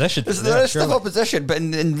stiff opposition. There is stiff opposition, but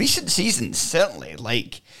in recent seasons, certainly,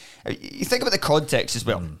 like you think about the context as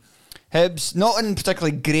well. Hibs not in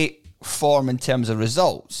particularly great form in terms of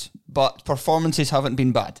results, but performances haven't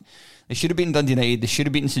been bad. They should have beaten Dundee United. They should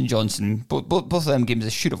have beaten St Johnstone. Both of them games they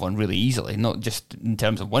should have won really easily, not just in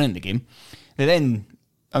terms of winning the game. They then,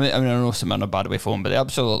 I know St Mirren are bad away from home, but they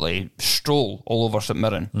absolutely stroll all over St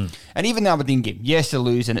Mirren. And even the Aberdeen game, yes, they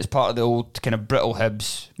lose, and it's part of the old kind of brittle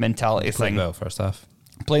Hibs mentality thing. Well, first half.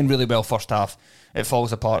 Playing really well first half. It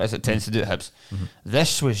falls apart as it tends to do at Hibs.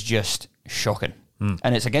 This was just shocking.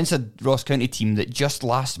 And it's against a Ross County team that just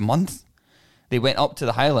last month they went up to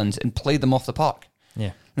the Highlands and played them off the park.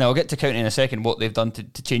 Yeah. Now, I'll get to County in a second, what they've done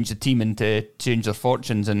to change the team and to change their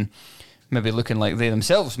fortunes, and maybe looking like they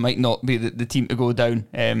themselves might not be the team to go down.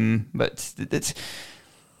 But it's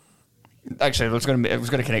actually, I was going to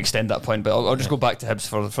kind of extend that point, but I'll just go back to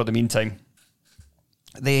Hibs for the meantime.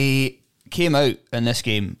 They came out in this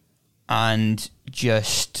game and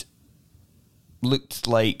just looked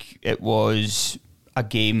like it was a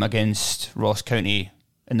game against Ross County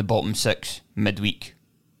in the bottom six midweek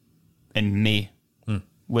in May.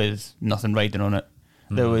 With nothing riding on it.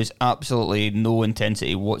 There was absolutely no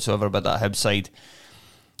intensity whatsoever about that Hibs side,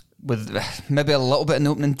 with maybe a little bit in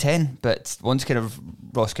the opening 10, but once kind of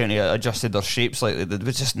Ross County adjusted their shape slightly, there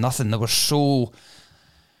was just nothing. They were so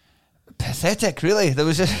pathetic, really. There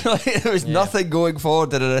was just nothing going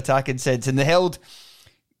forward in an attacking sense, and they held.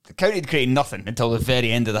 The County had created nothing until the very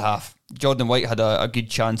end of the half. Jordan White had a good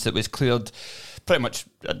chance that was cleared, pretty much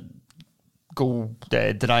a goal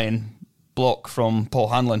denying block from Paul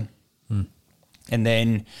Hanlon, and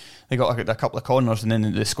then they got a couple of corners, and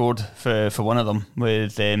then they scored for one of them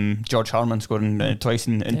with George Harman scoring twice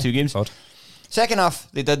in 2 games. Odd. Second half,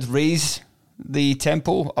 they did raise the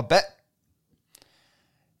tempo a bit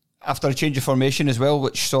after a change of formation as well,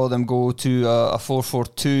 which saw them go to a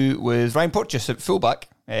 4-4-2 with Ryan Porteous at fullback,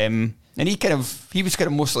 and he was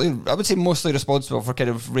mostly, I would say, mostly responsible for kind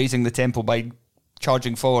of raising the tempo by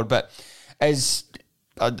charging forward, but as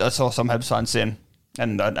I saw some Hibs fans saying,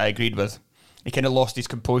 and I agreed with, he kind of lost his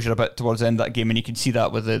composure a bit towards the end of that game, and you can see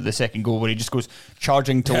that with the second goal where he just goes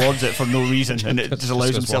charging towards it for no reason, and it just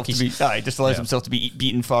allows himself to be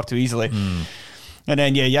beaten far too easily. And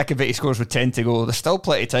then Jakovic scores with 10 to go. There's still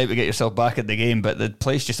plenty of time to get yourself back in the game, but the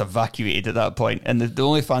place just evacuated at that point, and the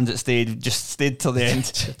only fans that stayed till the end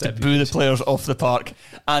to boo the players off the park.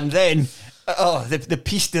 And then the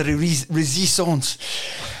piece de resistance.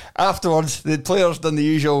 Afterwards, the players done the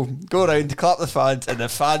usual, go around to clap the fans, and the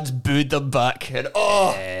fans booed them back. And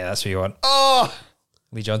that's what you want.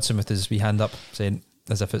 Lee Johnson with his wee hand up, saying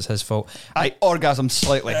as if it's his fault. I orgasmed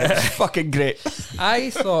slightly. It was fucking great. I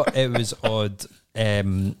thought it was odd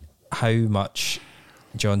how much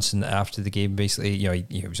Johnson after the game basically,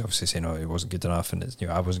 he was obviously saying, "Oh, it wasn't good enough," and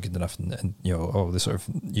I wasn't good enough, and all the sort of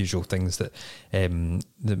usual things that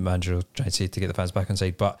the manager will try to say to get the fans back on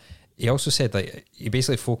side, but. He also said he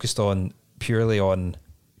basically focused purely on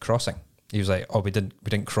crossing. He was like, we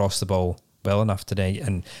didn't cross the ball well enough today,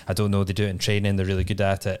 and I don't know, they do it in training, they're really good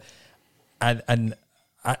at it. And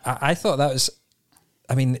I thought that was,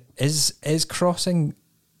 I mean, is crossing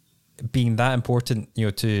being that important,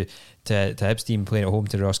 to Hibs team playing at home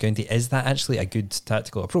to Ross County, is that actually a good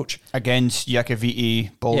tactical approach? Against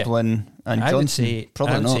Jakovic, Baldwin and Johnson?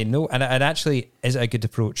 I would say no. And actually, is it a good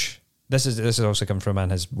approach? This is also coming from a man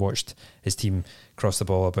who's watched his team cross the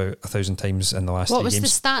ball about 1,000 times in the last 3 games. What was the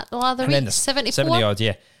stat the other week? 74? 70 odd,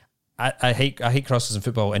 yeah. I hate crosses in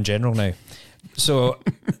football in general now. So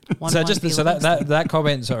that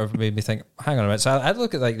comment sort of made me think, hang on a minute. So I had to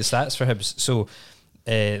look at the stats for Hibs. So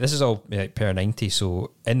this is all per 90.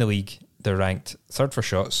 So in the league, they're ranked 3rd for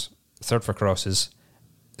shots, 3rd for crosses,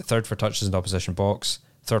 3rd for touches in the opposition box,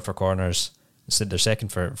 3rd for corners. So they're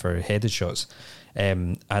 2nd for headed shots.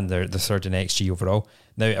 And they're the 3rd in XG overall.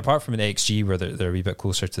 Now, apart from an XG where they're a wee bit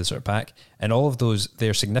closer to the sort of pack, and all of those,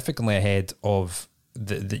 they're significantly ahead of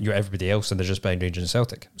everybody else, and they're just behind Rangers and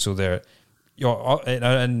Celtic. So they're,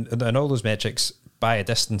 and all those metrics, by a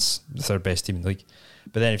distance, the 3rd best team in the league.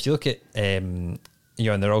 But then if you look at, and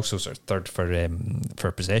they're also sort of third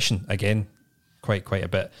for possession, again, quite a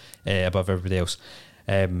bit above everybody else,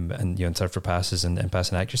 and third for passes and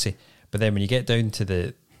passing accuracy. But then when you get down to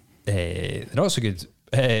the not so good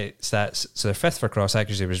stats, so they're fifth for cross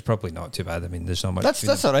accuracy, which is probably not too bad. I mean, there's not much.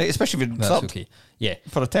 That's all right, especially if you're that's okay. Yeah,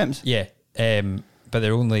 for attempts. Yeah, but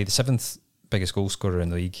they're only the seventh biggest goal scorer in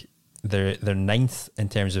the league. They're ninth in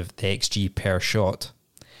terms of the XG per shot,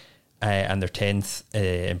 and they're 10th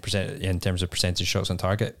in terms of percentage shots on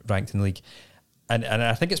target ranked in the league. And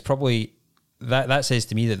I think it's probably that says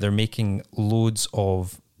to me that they're making loads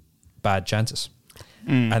of bad chances.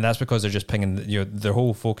 And that's because they're just pinging. Their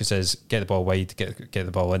whole focus is get the ball wide, get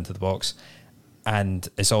the ball into the box, and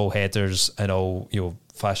it's all headers and all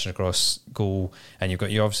flashing across goal. And you've got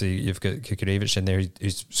Kukurevich in there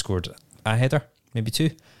who's scored a header, maybe two.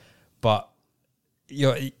 But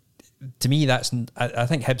to me, that's I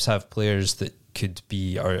think Hibs have players that could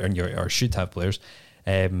be or should have players.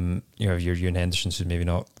 Your Ewan Henderson's who's maybe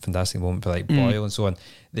not fantastic at the moment, but like Boyle and so on,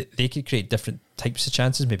 they could create different types of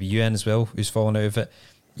chances. Maybe Ewan as well, who's fallen out of it.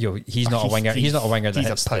 He's not a winger. He's not a winger.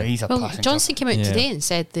 Johnson came out today and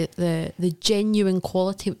said that the genuine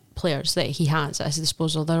quality players that he has at his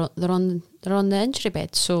disposal, they're on the injury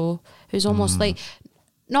bed. So who's almost like.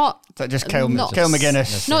 Not that just Kyle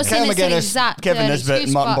McGuinness. Not saying it's the exact Kevin Nisbet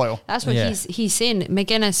and Martin Boyle. That's what he's saying.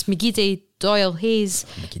 McGuinness, McGeady, Doyle, Hayes,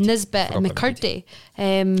 Nisbet and McCurdy.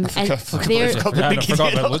 I forgot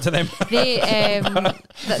about loads of them.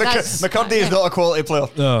 McCurdy is not a quality player.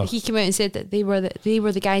 No. He came out and said that they were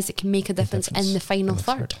the guys that can make a difference in the final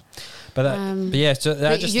third. But yeah, so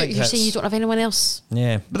I just think you're saying you don't have anyone else.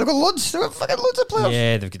 Yeah, but they've got loads. They've got fucking loads of players.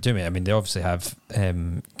 Yeah, they've got too many. I mean, they obviously have.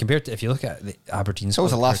 Compared to if you look at the Aberdeen, so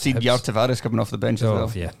was the last seed Yar Tavares coming off the bench as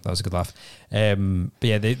well. Yeah, that was a good laugh. But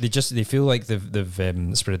yeah, they feel like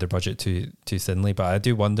they've spread their budget too thinly. But I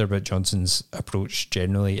do wonder about Johnson's approach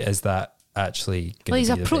generally. Is that actually his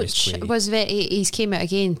approach was he came out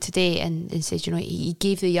again today and said he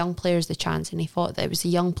gave the young players the chance, and he thought that it was the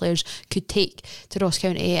young players could take to Ross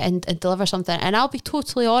County and deliver something. And I'll be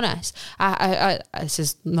totally honest, I this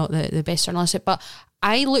is not the best journalistic, but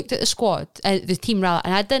I looked at the squad, the team rather,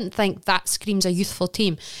 and I didn't think that screams a youthful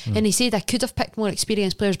team. And he said I could have picked more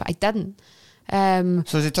experienced players, but I didn't.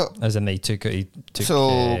 So as they took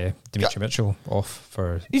Dimitri Mitchell off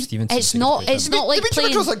for Stevenson. It's not like Dimitri playing.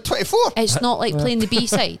 Mitchell's like 24. It's not like playing the B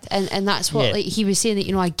side, and that's what he was saying,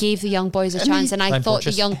 that I gave the young boys a chance, and I thought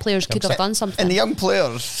the young players could have done something. And the young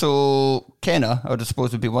players, so Kenna, I would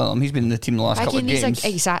suppose would be one of them. He's been in the team the last couple of games,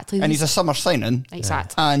 exactly, and he's a summer signing,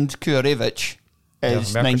 exactly. And Kukurevich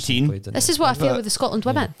is 19. This is what I feel with the Scotland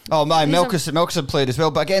women. Oh my, Melkison played as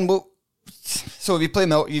well, but again, so if you play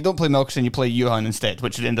you don't play Melkison, you play Johan instead,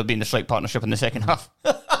 which would end up being the strike partnership in the second half.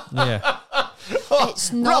 Yeah.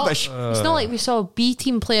 It's not rubbish. It's not like we saw B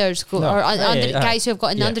team players go, or guys who have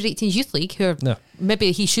got an under 18s youth league who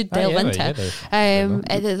maybe he should delve into.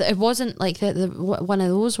 It wasn't like one of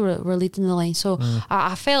those were leading the line. So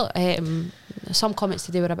I felt some comments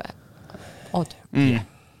today were a bit odd. Yeah.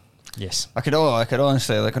 Yes, I could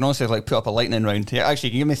honestly put up a lightning round. Yeah,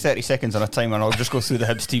 actually, you can give me 30 seconds on a timer, and I'll just go through the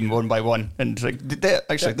Hibs team one by one. And what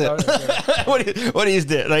is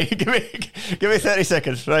it? Right, give me 30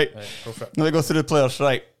 seconds. Right, go for it. Let me go through the players.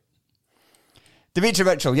 Right, Dimitri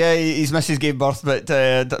Mitchell. Yeah, his missus gave birth, but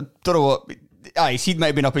don't know what. His head might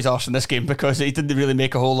have been up his arse in this game because he didn't really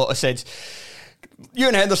make a whole lot of sense.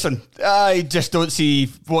 Ewan Henderson, I just don't see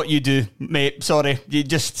what you do, mate. Sorry, you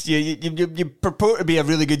purport to be a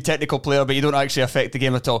really good technical player, but you don't actually affect the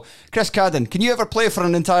game at all. Chris Cadden, can you ever play for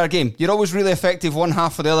an entire game? You're always really effective, one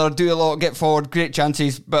half or the other, do a lot, get forward, great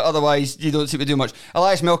chances, but otherwise you don't seem to do much.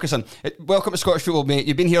 Elias Melkison, welcome to Scottish football, mate.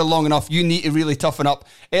 You've been here long enough. You need to really toughen up.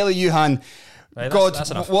 Eli Johan, right, God,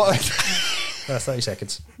 that's enough. What? That's 30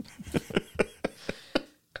 seconds.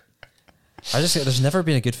 There's never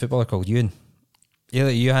been a good footballer called Ewan.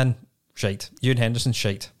 Johan, shite. Ewan Henderson,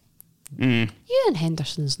 shite. Ewan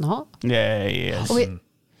Henderson's not. Yeah, he is. Oh, wait.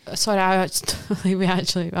 Sorry, I was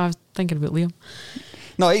thinking about Liam.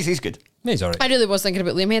 No, he's good. He's alright. I really was thinking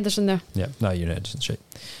about Liam Henderson there. Yeah, no, Ewan Henderson, shite.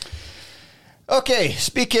 Okay,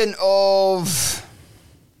 speaking of...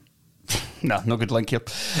 no good link here.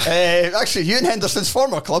 Actually, Ewan Henderson's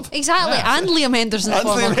former club. Exactly, and Liam Henderson's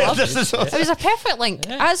former club. It was a perfect link.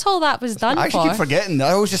 Yeah. That's all that was done I actually keep forgetting.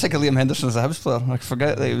 I always just think of Liam Henderson as a Hibs player. I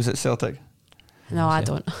forget that he was at Celtic. No, I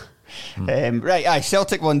don't.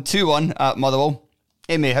 Celtic won 2-1 at Motherwell.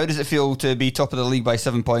 Amy, how does it feel to be top of the league by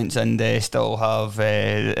 7 points and still have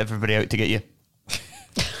everybody out to get you?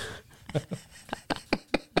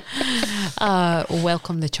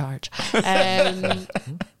 Welcome the charge.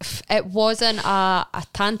 It wasn't a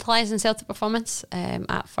tantalising Celtic performance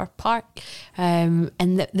at Fir Park,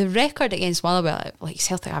 and the record against Motherwell, like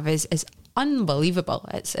Celtic have, is unbelievable.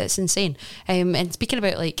 It's insane. And speaking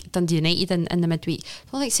about like Dundee United in the midweek,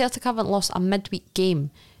 I don't think Celtic haven't lost a midweek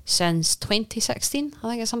game since 2016. I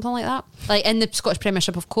think it's something like that. Like in the Scottish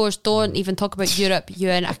Premiership, of course. Don't even talk about Europe,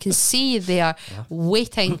 Ewan. I can see they are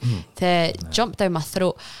waiting to jump down my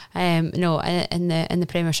throat. No, in the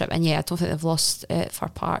Premiership, and yeah, I don't think they've lost Fir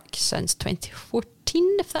Park since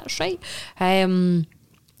 2014, if that's right.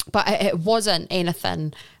 But it wasn't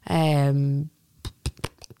anything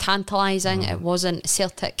tantalising. It wasn't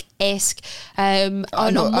Celtic-esque. On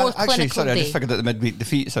a more clinical day. I just figured out the midweek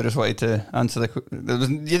defeat, so I just wanted to answer you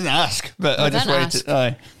didn't ask, but I just wanted to.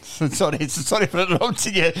 Aye. Sorry for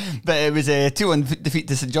interrupting you, but it was a 2-1 defeat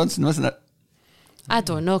to St Johnstone, wasn't it? I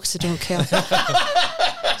don't know because I don't care.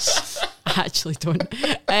 I actually don't.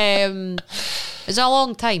 It's a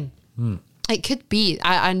long time. It could be.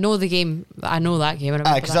 I know the game. I know that game.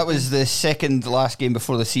 Because that was the second last game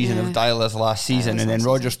before the season of Dyla's last season, and then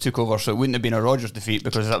Rodgers took over, so it wouldn't have been a Rodgers defeat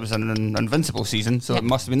because that was an invincible season, so it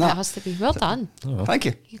must have been that. It has to be. Well done. Thank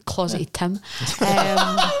you. You closeted Tim.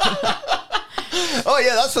 Oh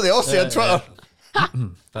yeah, that's what they all say on Twitter.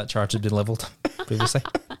 That charge had been levelled previously.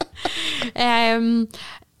 Again,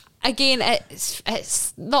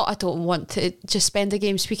 it's not. I don't want to just spend a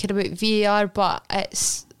game speaking about VAR, but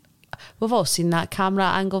it's. We've all seen that camera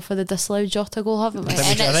angle for the disallowed Jota goal, haven't we?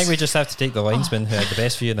 I think we just have to take the linesman who had the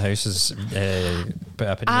best view in the house as put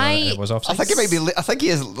up in it was offside. I think it might be. I think he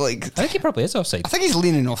is like. I think he probably is offside. I think he's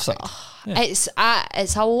leaning offside. Yeah. It's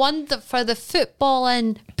a wonder for the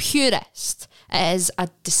footballing purist. It is a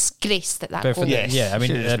disgrace that goal. Yeah, I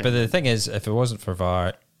mean, but the thing is, if it wasn't for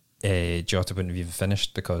VAR, Jota wouldn't have even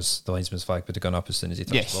finished because the linesman's flag would have gone up as soon as he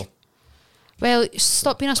touched the ball. Well,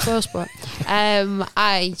 stop being a spoil sport.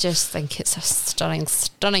 I just think it's a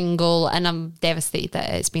stunning goal, and I'm devastated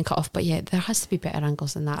that it's been cut off. But yeah, there has to be better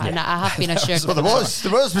angles than that, and I have been assured. Well, there was.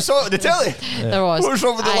 We saw it on the telly. There was. What was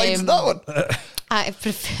wrong with the lines in that one? I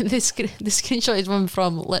prefer the screenshot is one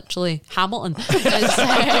from literally Hamilton.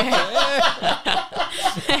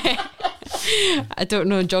 I don't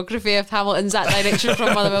know geography if Hamilton's that direction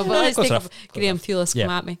from Motherwell, but let's take Graham Pulis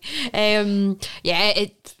come at me.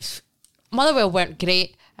 Motherwell weren't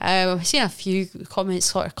great. I've seen a few comments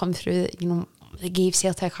sort of come through that, they gave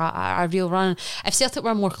Celtic a real run. If Celtic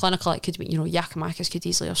were more clinical, it could be, Giakoumakis could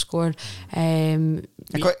easily have scored. I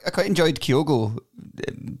quite enjoyed Kyogo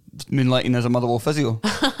moonlighting as a Motherwell physio.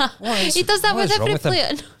 He does that with every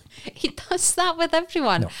player. He does that with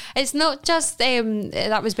everyone. No. It's not just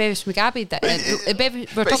that was Bevis Mugabe.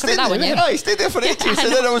 We're talking about that one. Yeah, he stayed there for ages,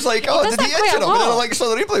 and then I was like, "Oh, did he enter him?" And then I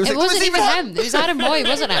saw the replay. It wasn't even him. It was Adam Moy,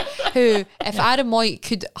 wasn't it? Who, if Adam Moy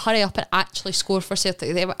could hurry up and actually score for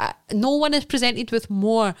Celtic, no one is presented with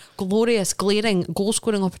more glorious, glaring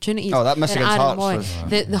goal-scoring opportunities. Oh, that miss against Adam Hearts.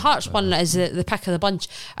 The Hearts one is the pick of the bunch.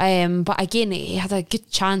 But again, he had a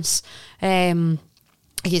good chance.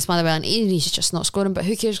 Against Motherwell, and he's just not scoring, but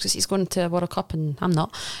who cares because he's going to a World Cup and I'm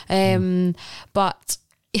not. But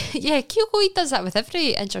yeah, Kyogo, he does that with every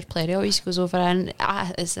injured player. He always goes over and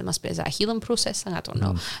is it a healing process thing? I don't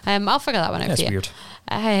know. I'll figure that one out. That's for you. Weird.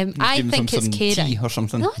 I think it's caring or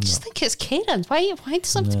something. No, I just think it's caring. Why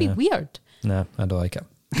does it have to be weird? No, I don't like it.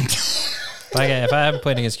 If I haven't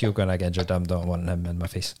played against Kyogo and I get injured, I don't want him in my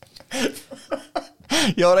face.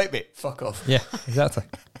 You alright, mate? Fuck off. Yeah, exactly.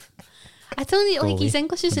 I don't think his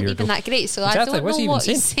English isn't even that great, so exactly. I don't know what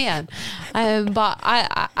he's saying. But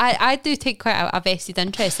I do take quite a vested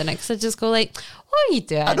interest in it because I just go like, what are you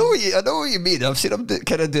doing? I know what you mean. I've seen him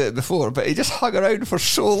kind of do it before, but he just hung around for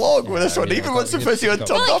so long with this one. Even once the physio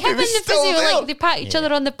turned up, he was still there. Like, they pat each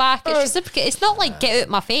other on the back. It's reciprocal. It's not like get out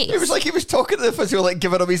my face. It was like he was talking to the physio, like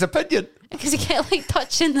giving him his opinion. Because he kept like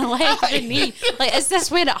touching the leg or the knee. Like, is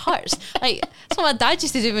this where it hurts? Like, that's what my dad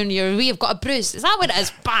used to do when you're wee. You've got a bruise. Is that what it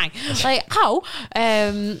is? Bang. Like, ow.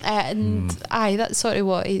 That's sort of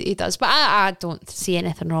what he does. But I don't see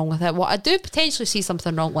anything wrong with it. What I do potentially see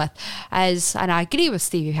something wrong with is, and I agree with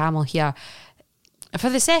Stevie Hamill here, for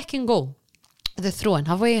the second goal, the throw-in.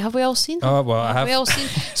 Have we all seen? Oh well, I have. We all seen?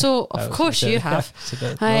 So of course you have.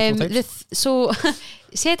 So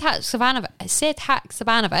Sedhak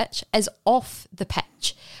Savanovic is off the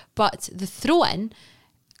pitch, but the throw-in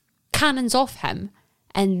cannons off him,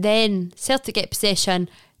 and then Celtic get possession.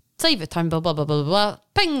 Clive Turnbull, blah blah blah blah,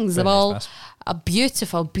 pings the ball. Nice, a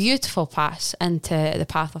beautiful pass into the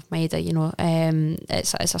path of Maeda.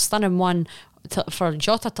 It's a stunning one for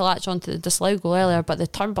Jota to latch onto the disallowed goal earlier, but the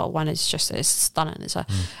Turnbull one is stunning. It's a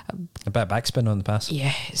bit of backspin on the pass.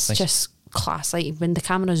 Yeah, it's nice. Just class. Like when the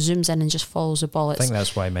camera zooms in and just follows the ball. I think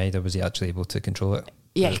that's why Maeda was actually able to control it.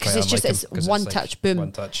 Yeah, because it's one touch, boom.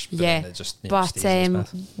 One touch, yeah. It just, but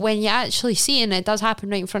when you actually see, and it does happen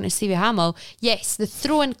right in front of Stevie Hamill, yes, the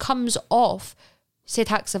throw-in comes off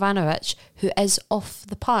Setak Savanovic, who is off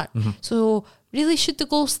the park. So really, should the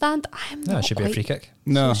goal stand? No, it should be a free kick.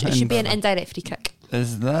 No, it should be an indirect free kick.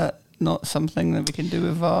 Is that not something that we can do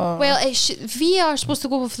with VAR? Well, VR is supposed to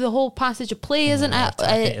go with the whole passage of play, isn't it?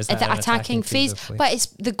 Is that the an attacking phase. But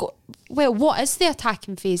it's well, what is the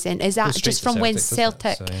attacking phase then? Is that just from when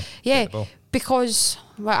Celtic? So, yeah, because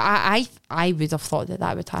I would have thought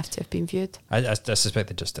that would have to have been viewed. I suspect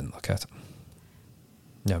they just didn't look at it.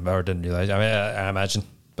 Yeah, or didn't realise. I mean, I imagine,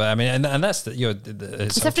 but I mean, and that's the,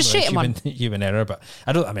 it's a frustrating human error. But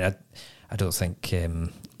I don't think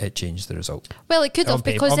it changed the result. Well, it could have,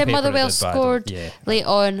 because then Motherwell did, scored late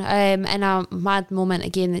on in a mad moment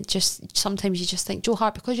again. That just sometimes you just think, Joe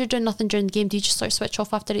Hart, because you're doing nothing during the game, do you just sort of switch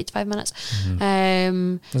off after 85 minutes?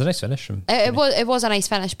 It was a nice finish. It was a nice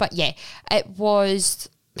finish, but yeah, it was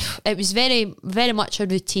very, very much a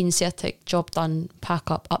routine Celtic job done, pack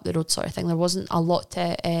up the road sort of thing. There wasn't a lot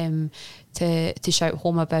to shout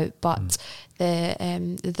home about, but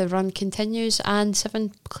the run continues and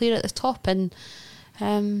 7 clear at the top, and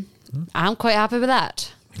I'm quite happy with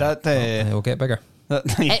that. It will get bigger.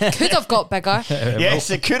 It could have got bigger. Yes,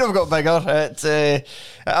 it could have got bigger. At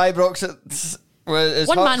Ibrox,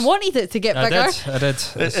 One man wanted it to get bigger. I did.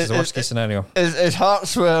 This is the worst case scenario. His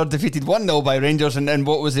Hearts were defeated 1-0 by Rangers, and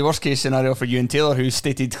what was the worst case scenario for Ewan Taylor, who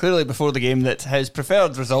stated clearly before the game that his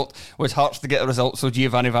preferred result was Hearts to get a result, so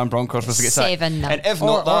Giovanni Van Bronckhorst was to get sacked. 7-0. And if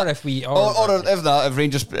not that, if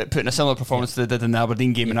Rangers put in a similar performance that they did in the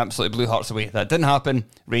Aberdeen game and absolutely blew Hearts away, that didn't happen.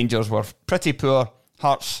 Rangers were pretty poor.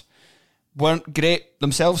 Hearts weren't great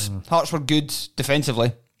themselves. Hearts were good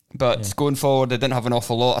defensively. But going forward, they didn't have an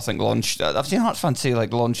awful lot. I think I've seen Hearts fans say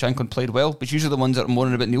like Lon Shanklin played well, but it's usually the ones that are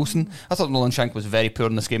moaning about Nielsen. I thought Lon Shanklin was very poor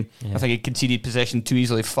in this game. I think he conceded possession too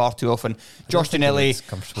easily, far too often. Josh Ginnelly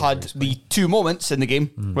had the 2 moments in the game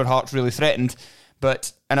where Hearts really threatened.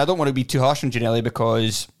 And I don't want to be too harsh on Ginnelly,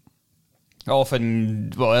 because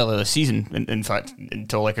often, earlier this season, in fact,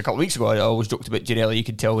 until like a couple of weeks ago, I always joked about Ginnelly. You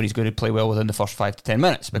could tell when he's going to play well within the first 5 to 10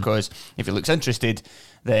 minutes, because if he looks interested,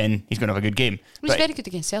 then he's going to have a good game. He's very good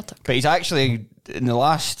against Celtic. But he's actually, in the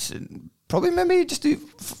last,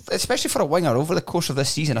 especially for a winger, over the course of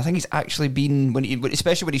this season, I think he's actually been,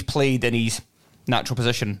 especially when he's played in his natural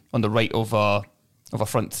position on the right of a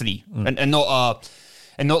front three, and not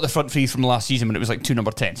the front three from last season when it was like 2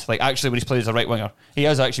 number 10s. Like actually when he's played as a right winger, he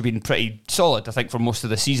has actually been pretty solid, I think, for most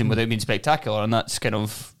of the season without being spectacular, and that's kind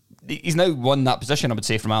of, he's now won that position, I would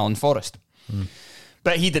say, from Alan Forrest.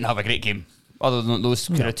 But he didn't have a great game, other than those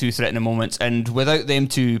kind of 2 threatening moments. And without them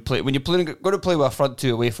to play, when you're going to play with a front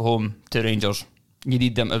 2 away from home to Rangers, you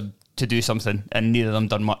need them to do something, and neither of them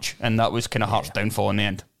done much, and that was kind of Hearts' downfall in the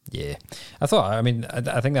end. Yeah, I think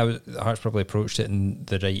that was, Hearts probably approached it in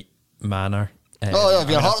the right manner. If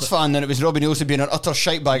you're a Hearts fan, then it was Robbie Nielsen being an utter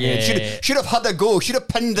shitebag. Should have had a go. Should have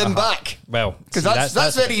pinned him back. Well, because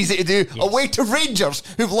that's very easy to do. Yes. Away to Rangers,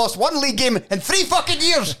 who've lost 1 league game in 3 fucking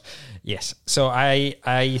years. Yes. So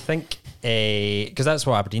I think because that's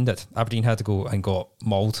what Aberdeen did. Aberdeen had to go and got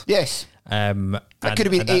mauled. Yes. That could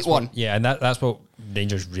have been 8-1. Yeah, and that's what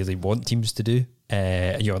Rangers really want teams to do.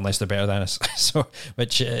 Unless they're better than us. So,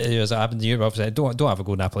 which is Aberdeen Europe, obviously, don't have a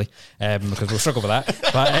go Napoli, because we'll struggle with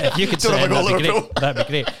that. But if you could say that'd be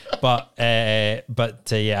great.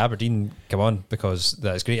 But Aberdeen, come on, because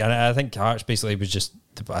that's great. And I think Hearts basically was just,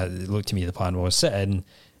 it looked to me the plan was sit in.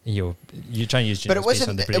 You try and use, but it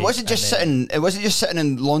wasn't just sitting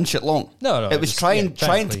and launch it long. No, it was trying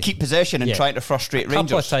to keep possession and trying to frustrate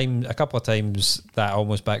Rangers. A couple of times that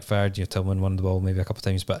almost backfired. Tillman won the ball maybe a couple of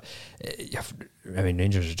times, but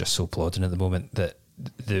Rangers are just so plodding at the moment that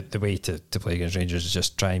the way to play against Rangers is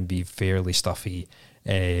just try and be fairly stuffy,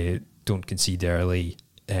 don't concede early.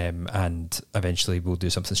 And eventually we'll do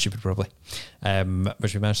something stupid probably,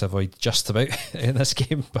 which we managed to avoid just about in this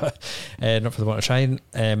game, but not for the want of trying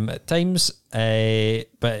at times.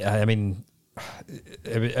 But I mean,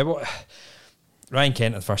 Ryan Kent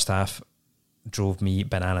in the first half drove me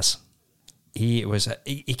bananas. He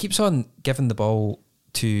keeps on giving the ball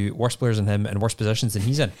to worse players than him in worse positions than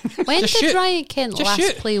he's in. When did Ryan Kent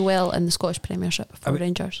last play well in the Scottish Premiership for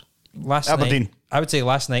Rangers? Aberdeen. I would say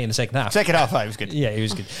last night in the second half. Second half, he was good. Yeah, he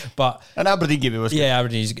was good. But an Aberdeen game, he was good. Yeah,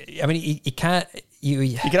 Aberdeen. I mean, he can't.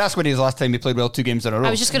 You can ask when he was the last time he played well 2 games in a row.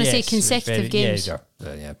 I was just going to say consecutive games.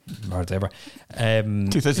 Yeah, hardly ever.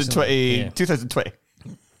 2020. 2020.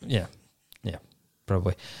 Yeah,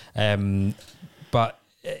 probably. But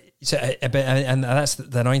So, and that's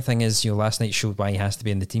the annoying thing is, last night showed why he has to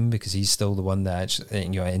be in the team, because he's still the one that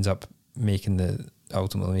actually, ends up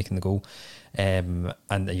ultimately making the goal, and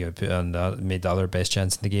put on made the other best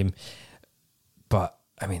chance in the game. But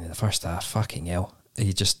I mean, in the first half, fucking hell,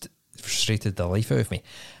 he just frustrated the life out of me,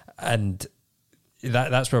 and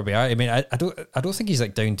that's where we are. I mean, I don't think he's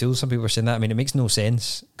like down tools. Some people are saying that. I mean, it makes no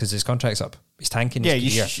sense because his contract's up. He's tanking his career.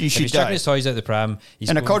 You should he's chucking his toys out the pram.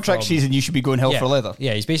 In a contract season, you should be going hell for leather.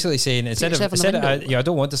 Yeah, he's basically saying instead of I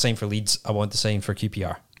don't want to sign for Leeds, I want to sign for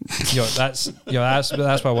QPR. That's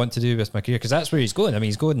what I want to do with my career, because that's where he's going. I mean,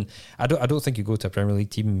 he's going. I don't think you go to a Premier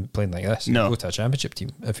League team playing like this. No, you go to a Championship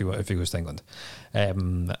team if he goes to England.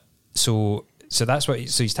 So that's what.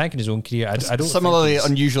 So he's tanking his own career. I don't. Similarly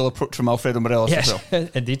unusual approach from Alfredo Morelos. Yes, as well.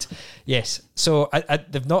 Indeed. Yes. So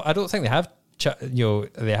they've not. I don't think they have.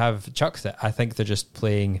 They have chucked it. I think they're just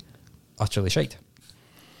playing utterly shite,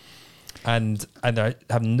 and I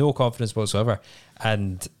have no confidence whatsoever.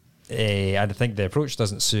 And I think the approach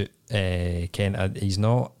doesn't suit Kent. He's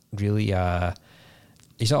not really a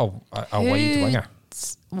wide winger.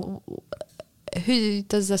 Who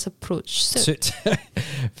does this approach suit?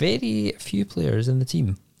 Very few players in the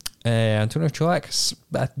team. Antonio Čolak,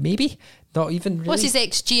 maybe. Not even really. What's his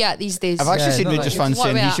XG at these days? I've actually seen Rangers fans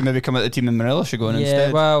saying he should maybe come out of the team and Morelos should go in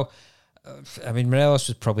instead. Well, I mean, Morelos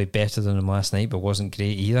was probably better than him last night, but wasn't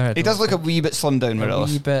great either. He does look a wee bit slimmed down,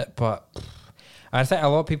 Morelos. A wee bit, but I think a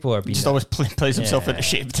lot of people are being... Just always plays himself into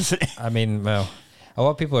shape, doesn't he? I mean, well, a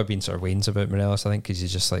lot of people are being sort of wanes about Morelos, I think, because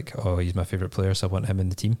he's just like, he's my favourite player, so I want him in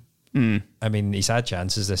the team. I mean, he's had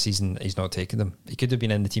chances this season, he's not taken them. He could have been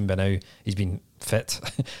in the team by now. He's been fit,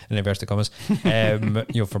 in inverted commas,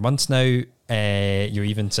 for months now.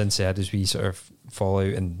 Even since he had his wee sort of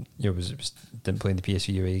fallout and didn't play in the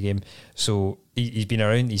PSV away game. So he's been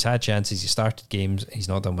around, he's had chances, he started games, he's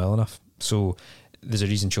not done well enough. So there's a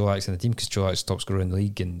reason Čolak's in the team, because Čolak's top scorer in the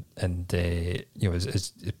league, and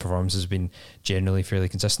his performance has been generally fairly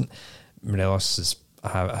consistent. Morelos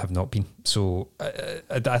have not been. So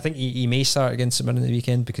I think he may start against St Mirren in the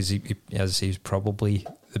weekend, because he, as I say, he was probably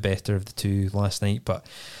the better of the two last night. But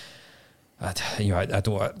I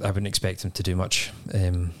wouldn't expect him to do much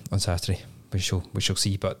on Saturday. We shall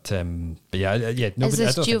see. But yeah. Is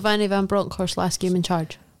this Giovanni Van Bronckhorst's last game in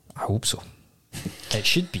charge? I hope so. It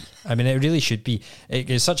should be. I mean, it really should be.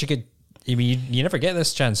 It's such a good. I mean, you never get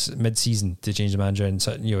this chance mid-season to change the manager,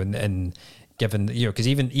 and given because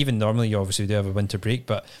even normally you obviously do have a winter break,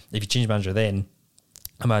 but if you change manager, then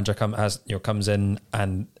a manager comes in,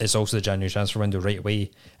 and it's also the January transfer window right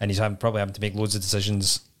away, and he's probably having to make loads of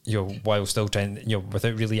decisions, while still trying,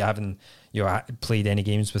 without really having played any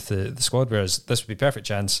games with the squad. Whereas this would be a perfect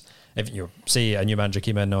chance if say a new manager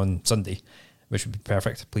came in on Sunday, which would be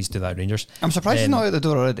perfect. Please do that, Rangers. I'm surprised he's not out the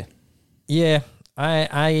door already. Yeah,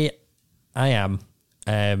 I am.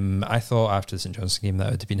 I thought after the St Johnstone game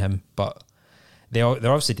that would have been him, but they're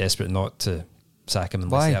obviously desperate not to sack him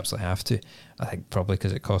unless they absolutely have to. I think probably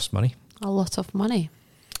because it costs money. A lot of money.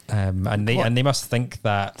 And they must think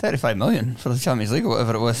that 35 million for the Champions League or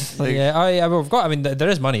whatever it was. There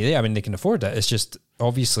is money there. I mean, they can afford it. It's just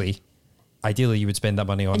obviously, ideally, you would spend that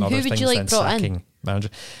money on other things than sacking manager.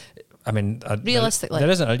 I mean, realistically, there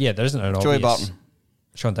isn't an obvious. Joey Barton,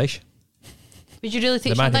 Sean Dyche. Would you really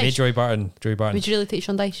take the Sean man who Dyche? made Joey Barton? Would you really take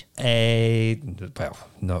Sean Dyche? Well,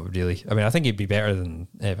 not really. I mean, I think he'd be better than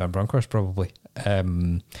Van Bronckhorst probably,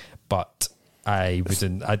 but I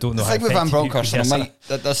wouldn't. I don't know. It's how like with Van Bronckhorst.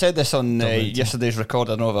 I said this on yesterday's record.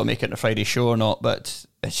 I don't know if I'll make it in a Friday show or not, but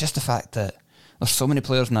it's just the fact that there's so many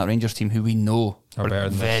players in that Rangers team who we know are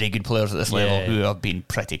very good players at this level who have been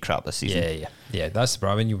pretty crap this season. Yeah. That's the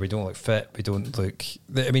problem. We don't look fit. We don't look.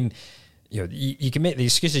 I mean, you can make the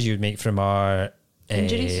excuses you would make from our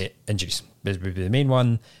injuries. Injuries would be the main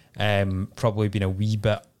one. Probably been a wee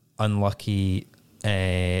bit unlucky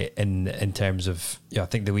in terms of. I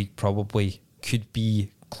think the league probably could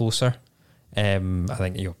be closer. I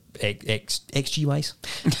think XG wise,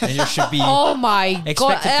 there should be. Oh my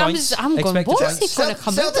god! Points, I'm going. What's he going to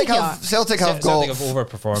come Celtic have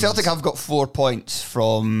overperformed. Celtic have got 4 points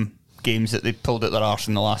from games that they pulled at their arse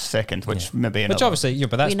in the last second, which obviously,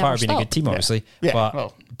 but that's part of being a good team, obviously. Yeah.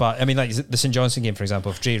 But I mean, like the St Johnstone game, for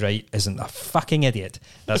example, if Jay Wright isn't a fucking idiot,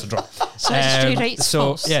 that's a draw. So it's Jay Wright's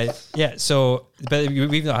fault. Yeah. So, but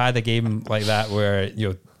we've not had a game like that where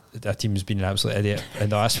a team's been an absolute idiot in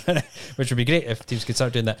the last minute, which would be great if teams could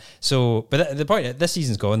start doing that. So, but the point, this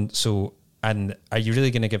season's gone. So, and are you really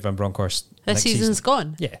going to give Van Bronckhorst this season's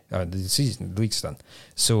gone? Yeah, the league's done.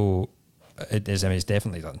 So it is. I mean, it's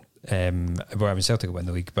definitely done. Celtic will win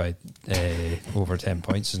the league by over 10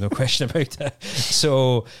 points. There's no question about it.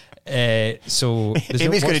 So So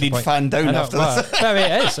Amy's going to need fan down after this. But I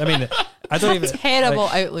mean, it is. I mean, I don't even terrible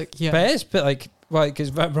outlook. Yeah, but it is. But like, well, because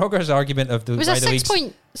Van Bronckhorst's argument of the it was why a the 6 league's-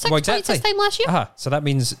 point, 6 Well, points exactly. this time last year. So that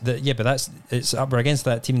means that it's up. We're against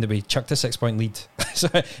that team that we chucked a 6 point lead. So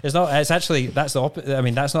it's not. It's actually that's the opposite. I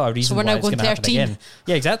mean, that's not a reason So we're why now it's going going to happen 13. again.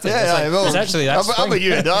 Yeah, exactly. Yeah, it's, well, it's actually that's. I'm with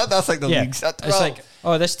you. That's like the Yeah. league's. It's like,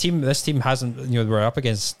 oh, this team hasn't. We're up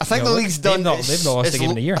against. I think the league's done. They've not lost a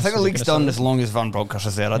game in a year. I think so the they're league's gonna done start- as long as Van Bronckhorst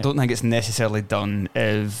is there. I don't think it's necessarily done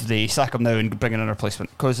if they sack him now and bring in a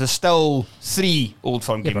replacement, because there's still 3 Old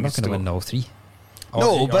Firm Yeah, games. we're not to going to go. win all 3.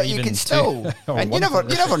 No, Or but you even can 2. still, Or and you one.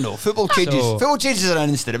 never know. Football changes. So- Football changes in an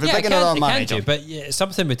instant. If we bring in another manager, but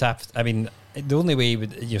something would have. I mean, the only way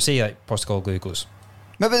would you say like Postecoglou goes.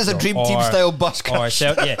 maybe there's a dream team style bus Or crash.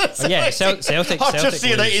 Celtic. Manchester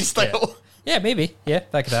United lose, style. Yeah, maybe. Yeah,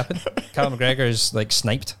 that could happen. Callum McGregor's like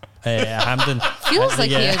sniped Hampden. Feels like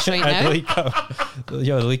he is right at now. the League Cup,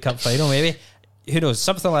 the League Cup final, maybe. Who knows?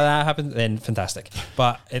 Something like that happened, then fantastic.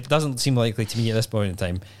 But it doesn't seem likely to me at this point in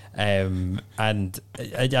time. And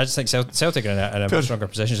I just think Celtic are in a much stronger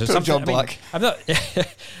position. So Poor John I mean, Black.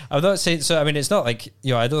 I'm not saying so. I mean, it's not like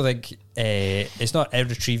I don't think it's not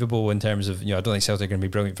irretrievable in terms of I don't think Celtic are going to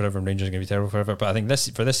be brilliant forever and Rangers are going to be terrible forever. But I think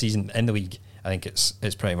for this season in the league, I think it's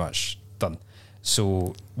pretty much done.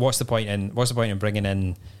 So what's the point in bringing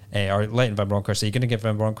in or letting Van Bronckhorst? Are you going to give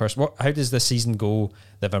Van Bronckhorst how does this season go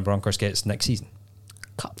that Van Bronckhorst gets next season?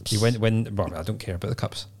 Cups. You win. Well, I don't care about the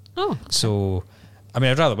cups. Oh, so. I mean,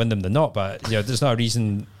 I'd rather win them than not, but there's no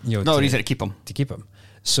reason. No reason to keep them.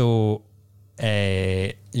 So,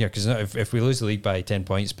 because if we lose the league by 10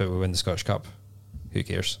 points, but we win the Scottish Cup, who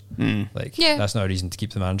cares? That's not a reason to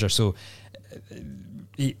keep the manager. So,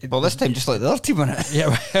 well, this time just like the other team on it.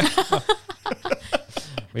 Yeah,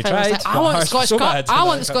 we tried. Like, I want the Scottish Cup. I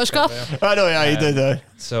want the Scottish Cup. I know, yeah, you did.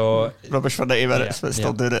 So rubbish for 90 minutes, but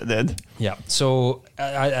still doing it at the end. Yeah. So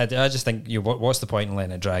I just think what's the point in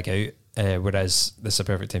letting it drag out? Whereas this is a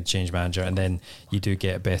perfect time to change manager, and then you do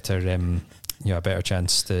get a better, a better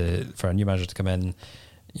chance for a new manager to come in,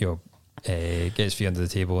 get his feet under the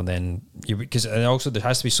table, and then and also there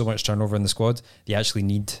has to be so much turnover in the squad. They actually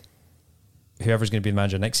need whoever's going to be the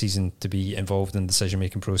manager next season to be involved in the decision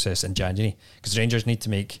making process in January, because Rangers need to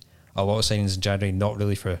make a lot of signings in January, not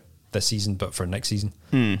really for this season but for next season.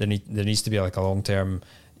 There needs to be like a long term.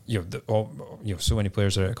 So many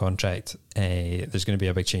players are out of contract. There's going to be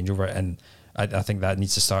a big changeover, and I think that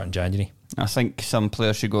needs to start in January. I think some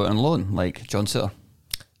players should go out on loan, like John Sutter.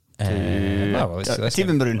 Let's Team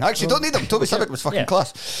in Maroon. Actually, don't need them. Toby Simic was fucking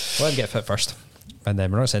class. Let him get fit first, and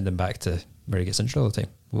then we're not sending him back to where he gets injured all the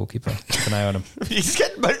time. We'll keep an eye on him. He's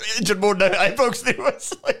getting injured more now at Ibrox than he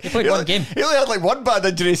was. He played one game. He only had like one bad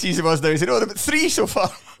injury season was now. He's had about 3 so far.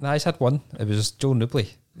 Nah, he's had one. It was just Joe Nubley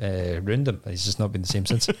ruined him. He's just not been the same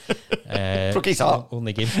since. Broke his heart.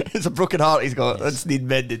 Only game. It's a broken heart he's got. It's need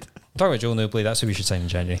mended. Talking about Joe Nubley, that's who we should sign in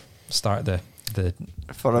January. Start the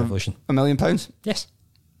for revolution. £1 million? Yes.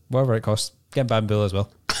 Whatever it costs. Get Bambulla as well.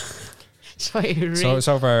 So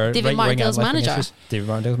of our David Martindale's manager. David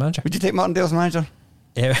Martindale's manager. Would you take Martindale's manager?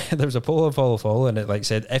 Yeah, there was a poll of follow, and it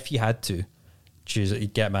said if you had to choose,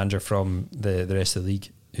 you'd get a manager from the rest of the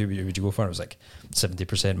league. Who would you go for? It was like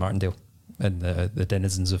 70% Martindale, and the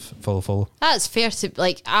denizens of follow. That's fair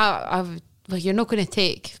to you're not going to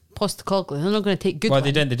take Postecoglou. They're not going to take Goodwin. Well,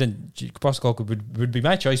 they didn't. Postecoglou would be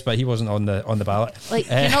my choice, but he wasn't on the ballot.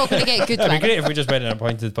 You're not going to get Goodwin. It'd be great if we just went and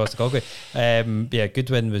appointed Postecoglou.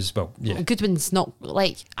 Goodwin was Goodwin's not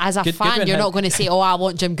as a fan. Goodwin you're not going to say, "Oh, I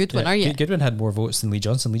want Jim Goodwin," are you? Goodwin had more votes than Lee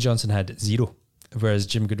Johnson. Lee Johnson had 0, whereas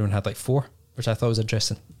Jim Goodwin had like 4, which I thought was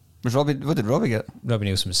interesting. What did Robbie get? Robbie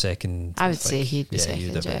Nielsen was second. I would say he'd be second.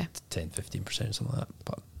 He'd have 10-15% or something like that.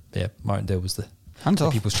 But yeah, Martindale was the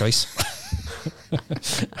people's choice.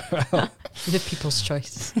 The people's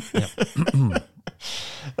choice.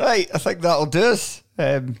 Right, I think that'll do us.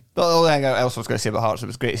 The only thing else I was going to say about Hearts, it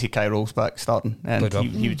was great to see Kai Rolls back starting, and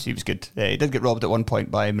he was good. He did get robbed at one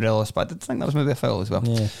point by Morelos, but I did think that was maybe a foul as well.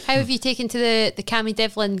 Yeah. How have you taken to the Cammy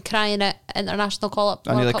Devlin crying at international call-up?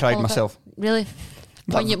 I nearly cried myself. Really?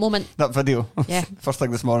 Poignant moment. That video. Yeah. First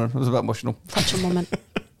thing this morning. It was a bit emotional. Touching moment.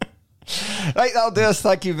 Right, that'll do us.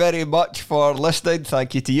 Thank you very much for listening.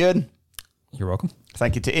 Thank you to Ewan. You're welcome.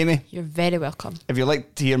 Thank you to Amy. You're very welcome. If you'd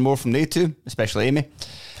like to hear more from they two, especially Amy,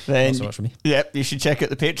 then not so much from me. Yep, you should check out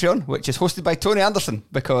the Patreon, which is hosted by Tony Anderson,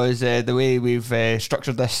 because the way we've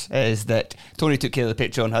structured this is that Tony took care of the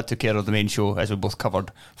Patreon, I took care of the main show, as we both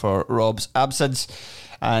covered for Rob's absence,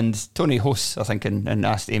 and Tony hosts, I think, and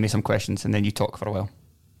asked Amy some questions, and then you talk for a while.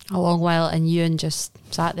 A long while, and Ewan just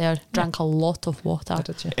sat there, drank a lot of water.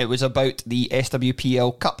 It was about the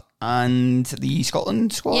SWPL Cup and the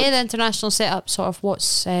Scotland squad. Yeah, the international setup, sort of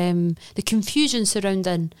what's the confusion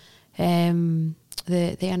surrounding the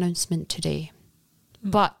announcement today.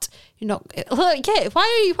 But you're not. Look, yeah,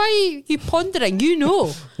 why are you pondering? You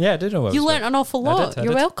know. Yeah, I did know. You learnt an awful lot. I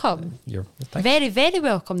You're did. welcome. You're very, very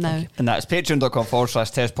welcome now. And that's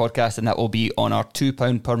patreon.com/Test Podcast, and that will be on our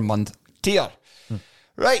 £2 per month tier.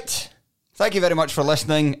 Right. Thank you very much for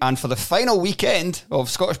listening, and for the final weekend of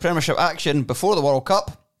Scottish Premiership action before the World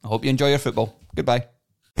Cup, I hope you enjoy your football. Goodbye.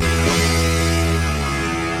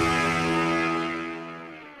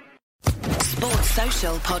 Sports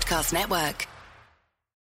Social Podcast Network.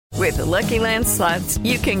 With the Lucky Land Slots,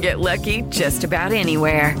 you can get lucky just about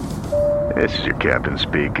anywhere. This is your captain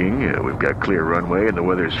speaking. We've got clear runway and the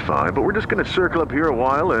weather's fine, but we're just going to circle up here a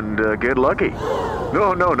while and get lucky.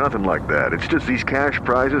 No, nothing like that. It's just these cash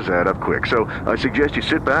prizes add up quick. So I suggest you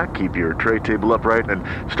sit back, keep your tray table upright, and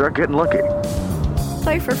start getting lucky.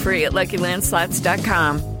 Play for free at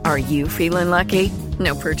LuckyLandSlots.com. Are you feeling lucky?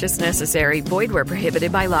 No purchase necessary. Void where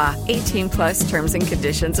prohibited by law. 18+ terms and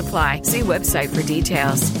conditions apply. See website for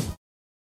details.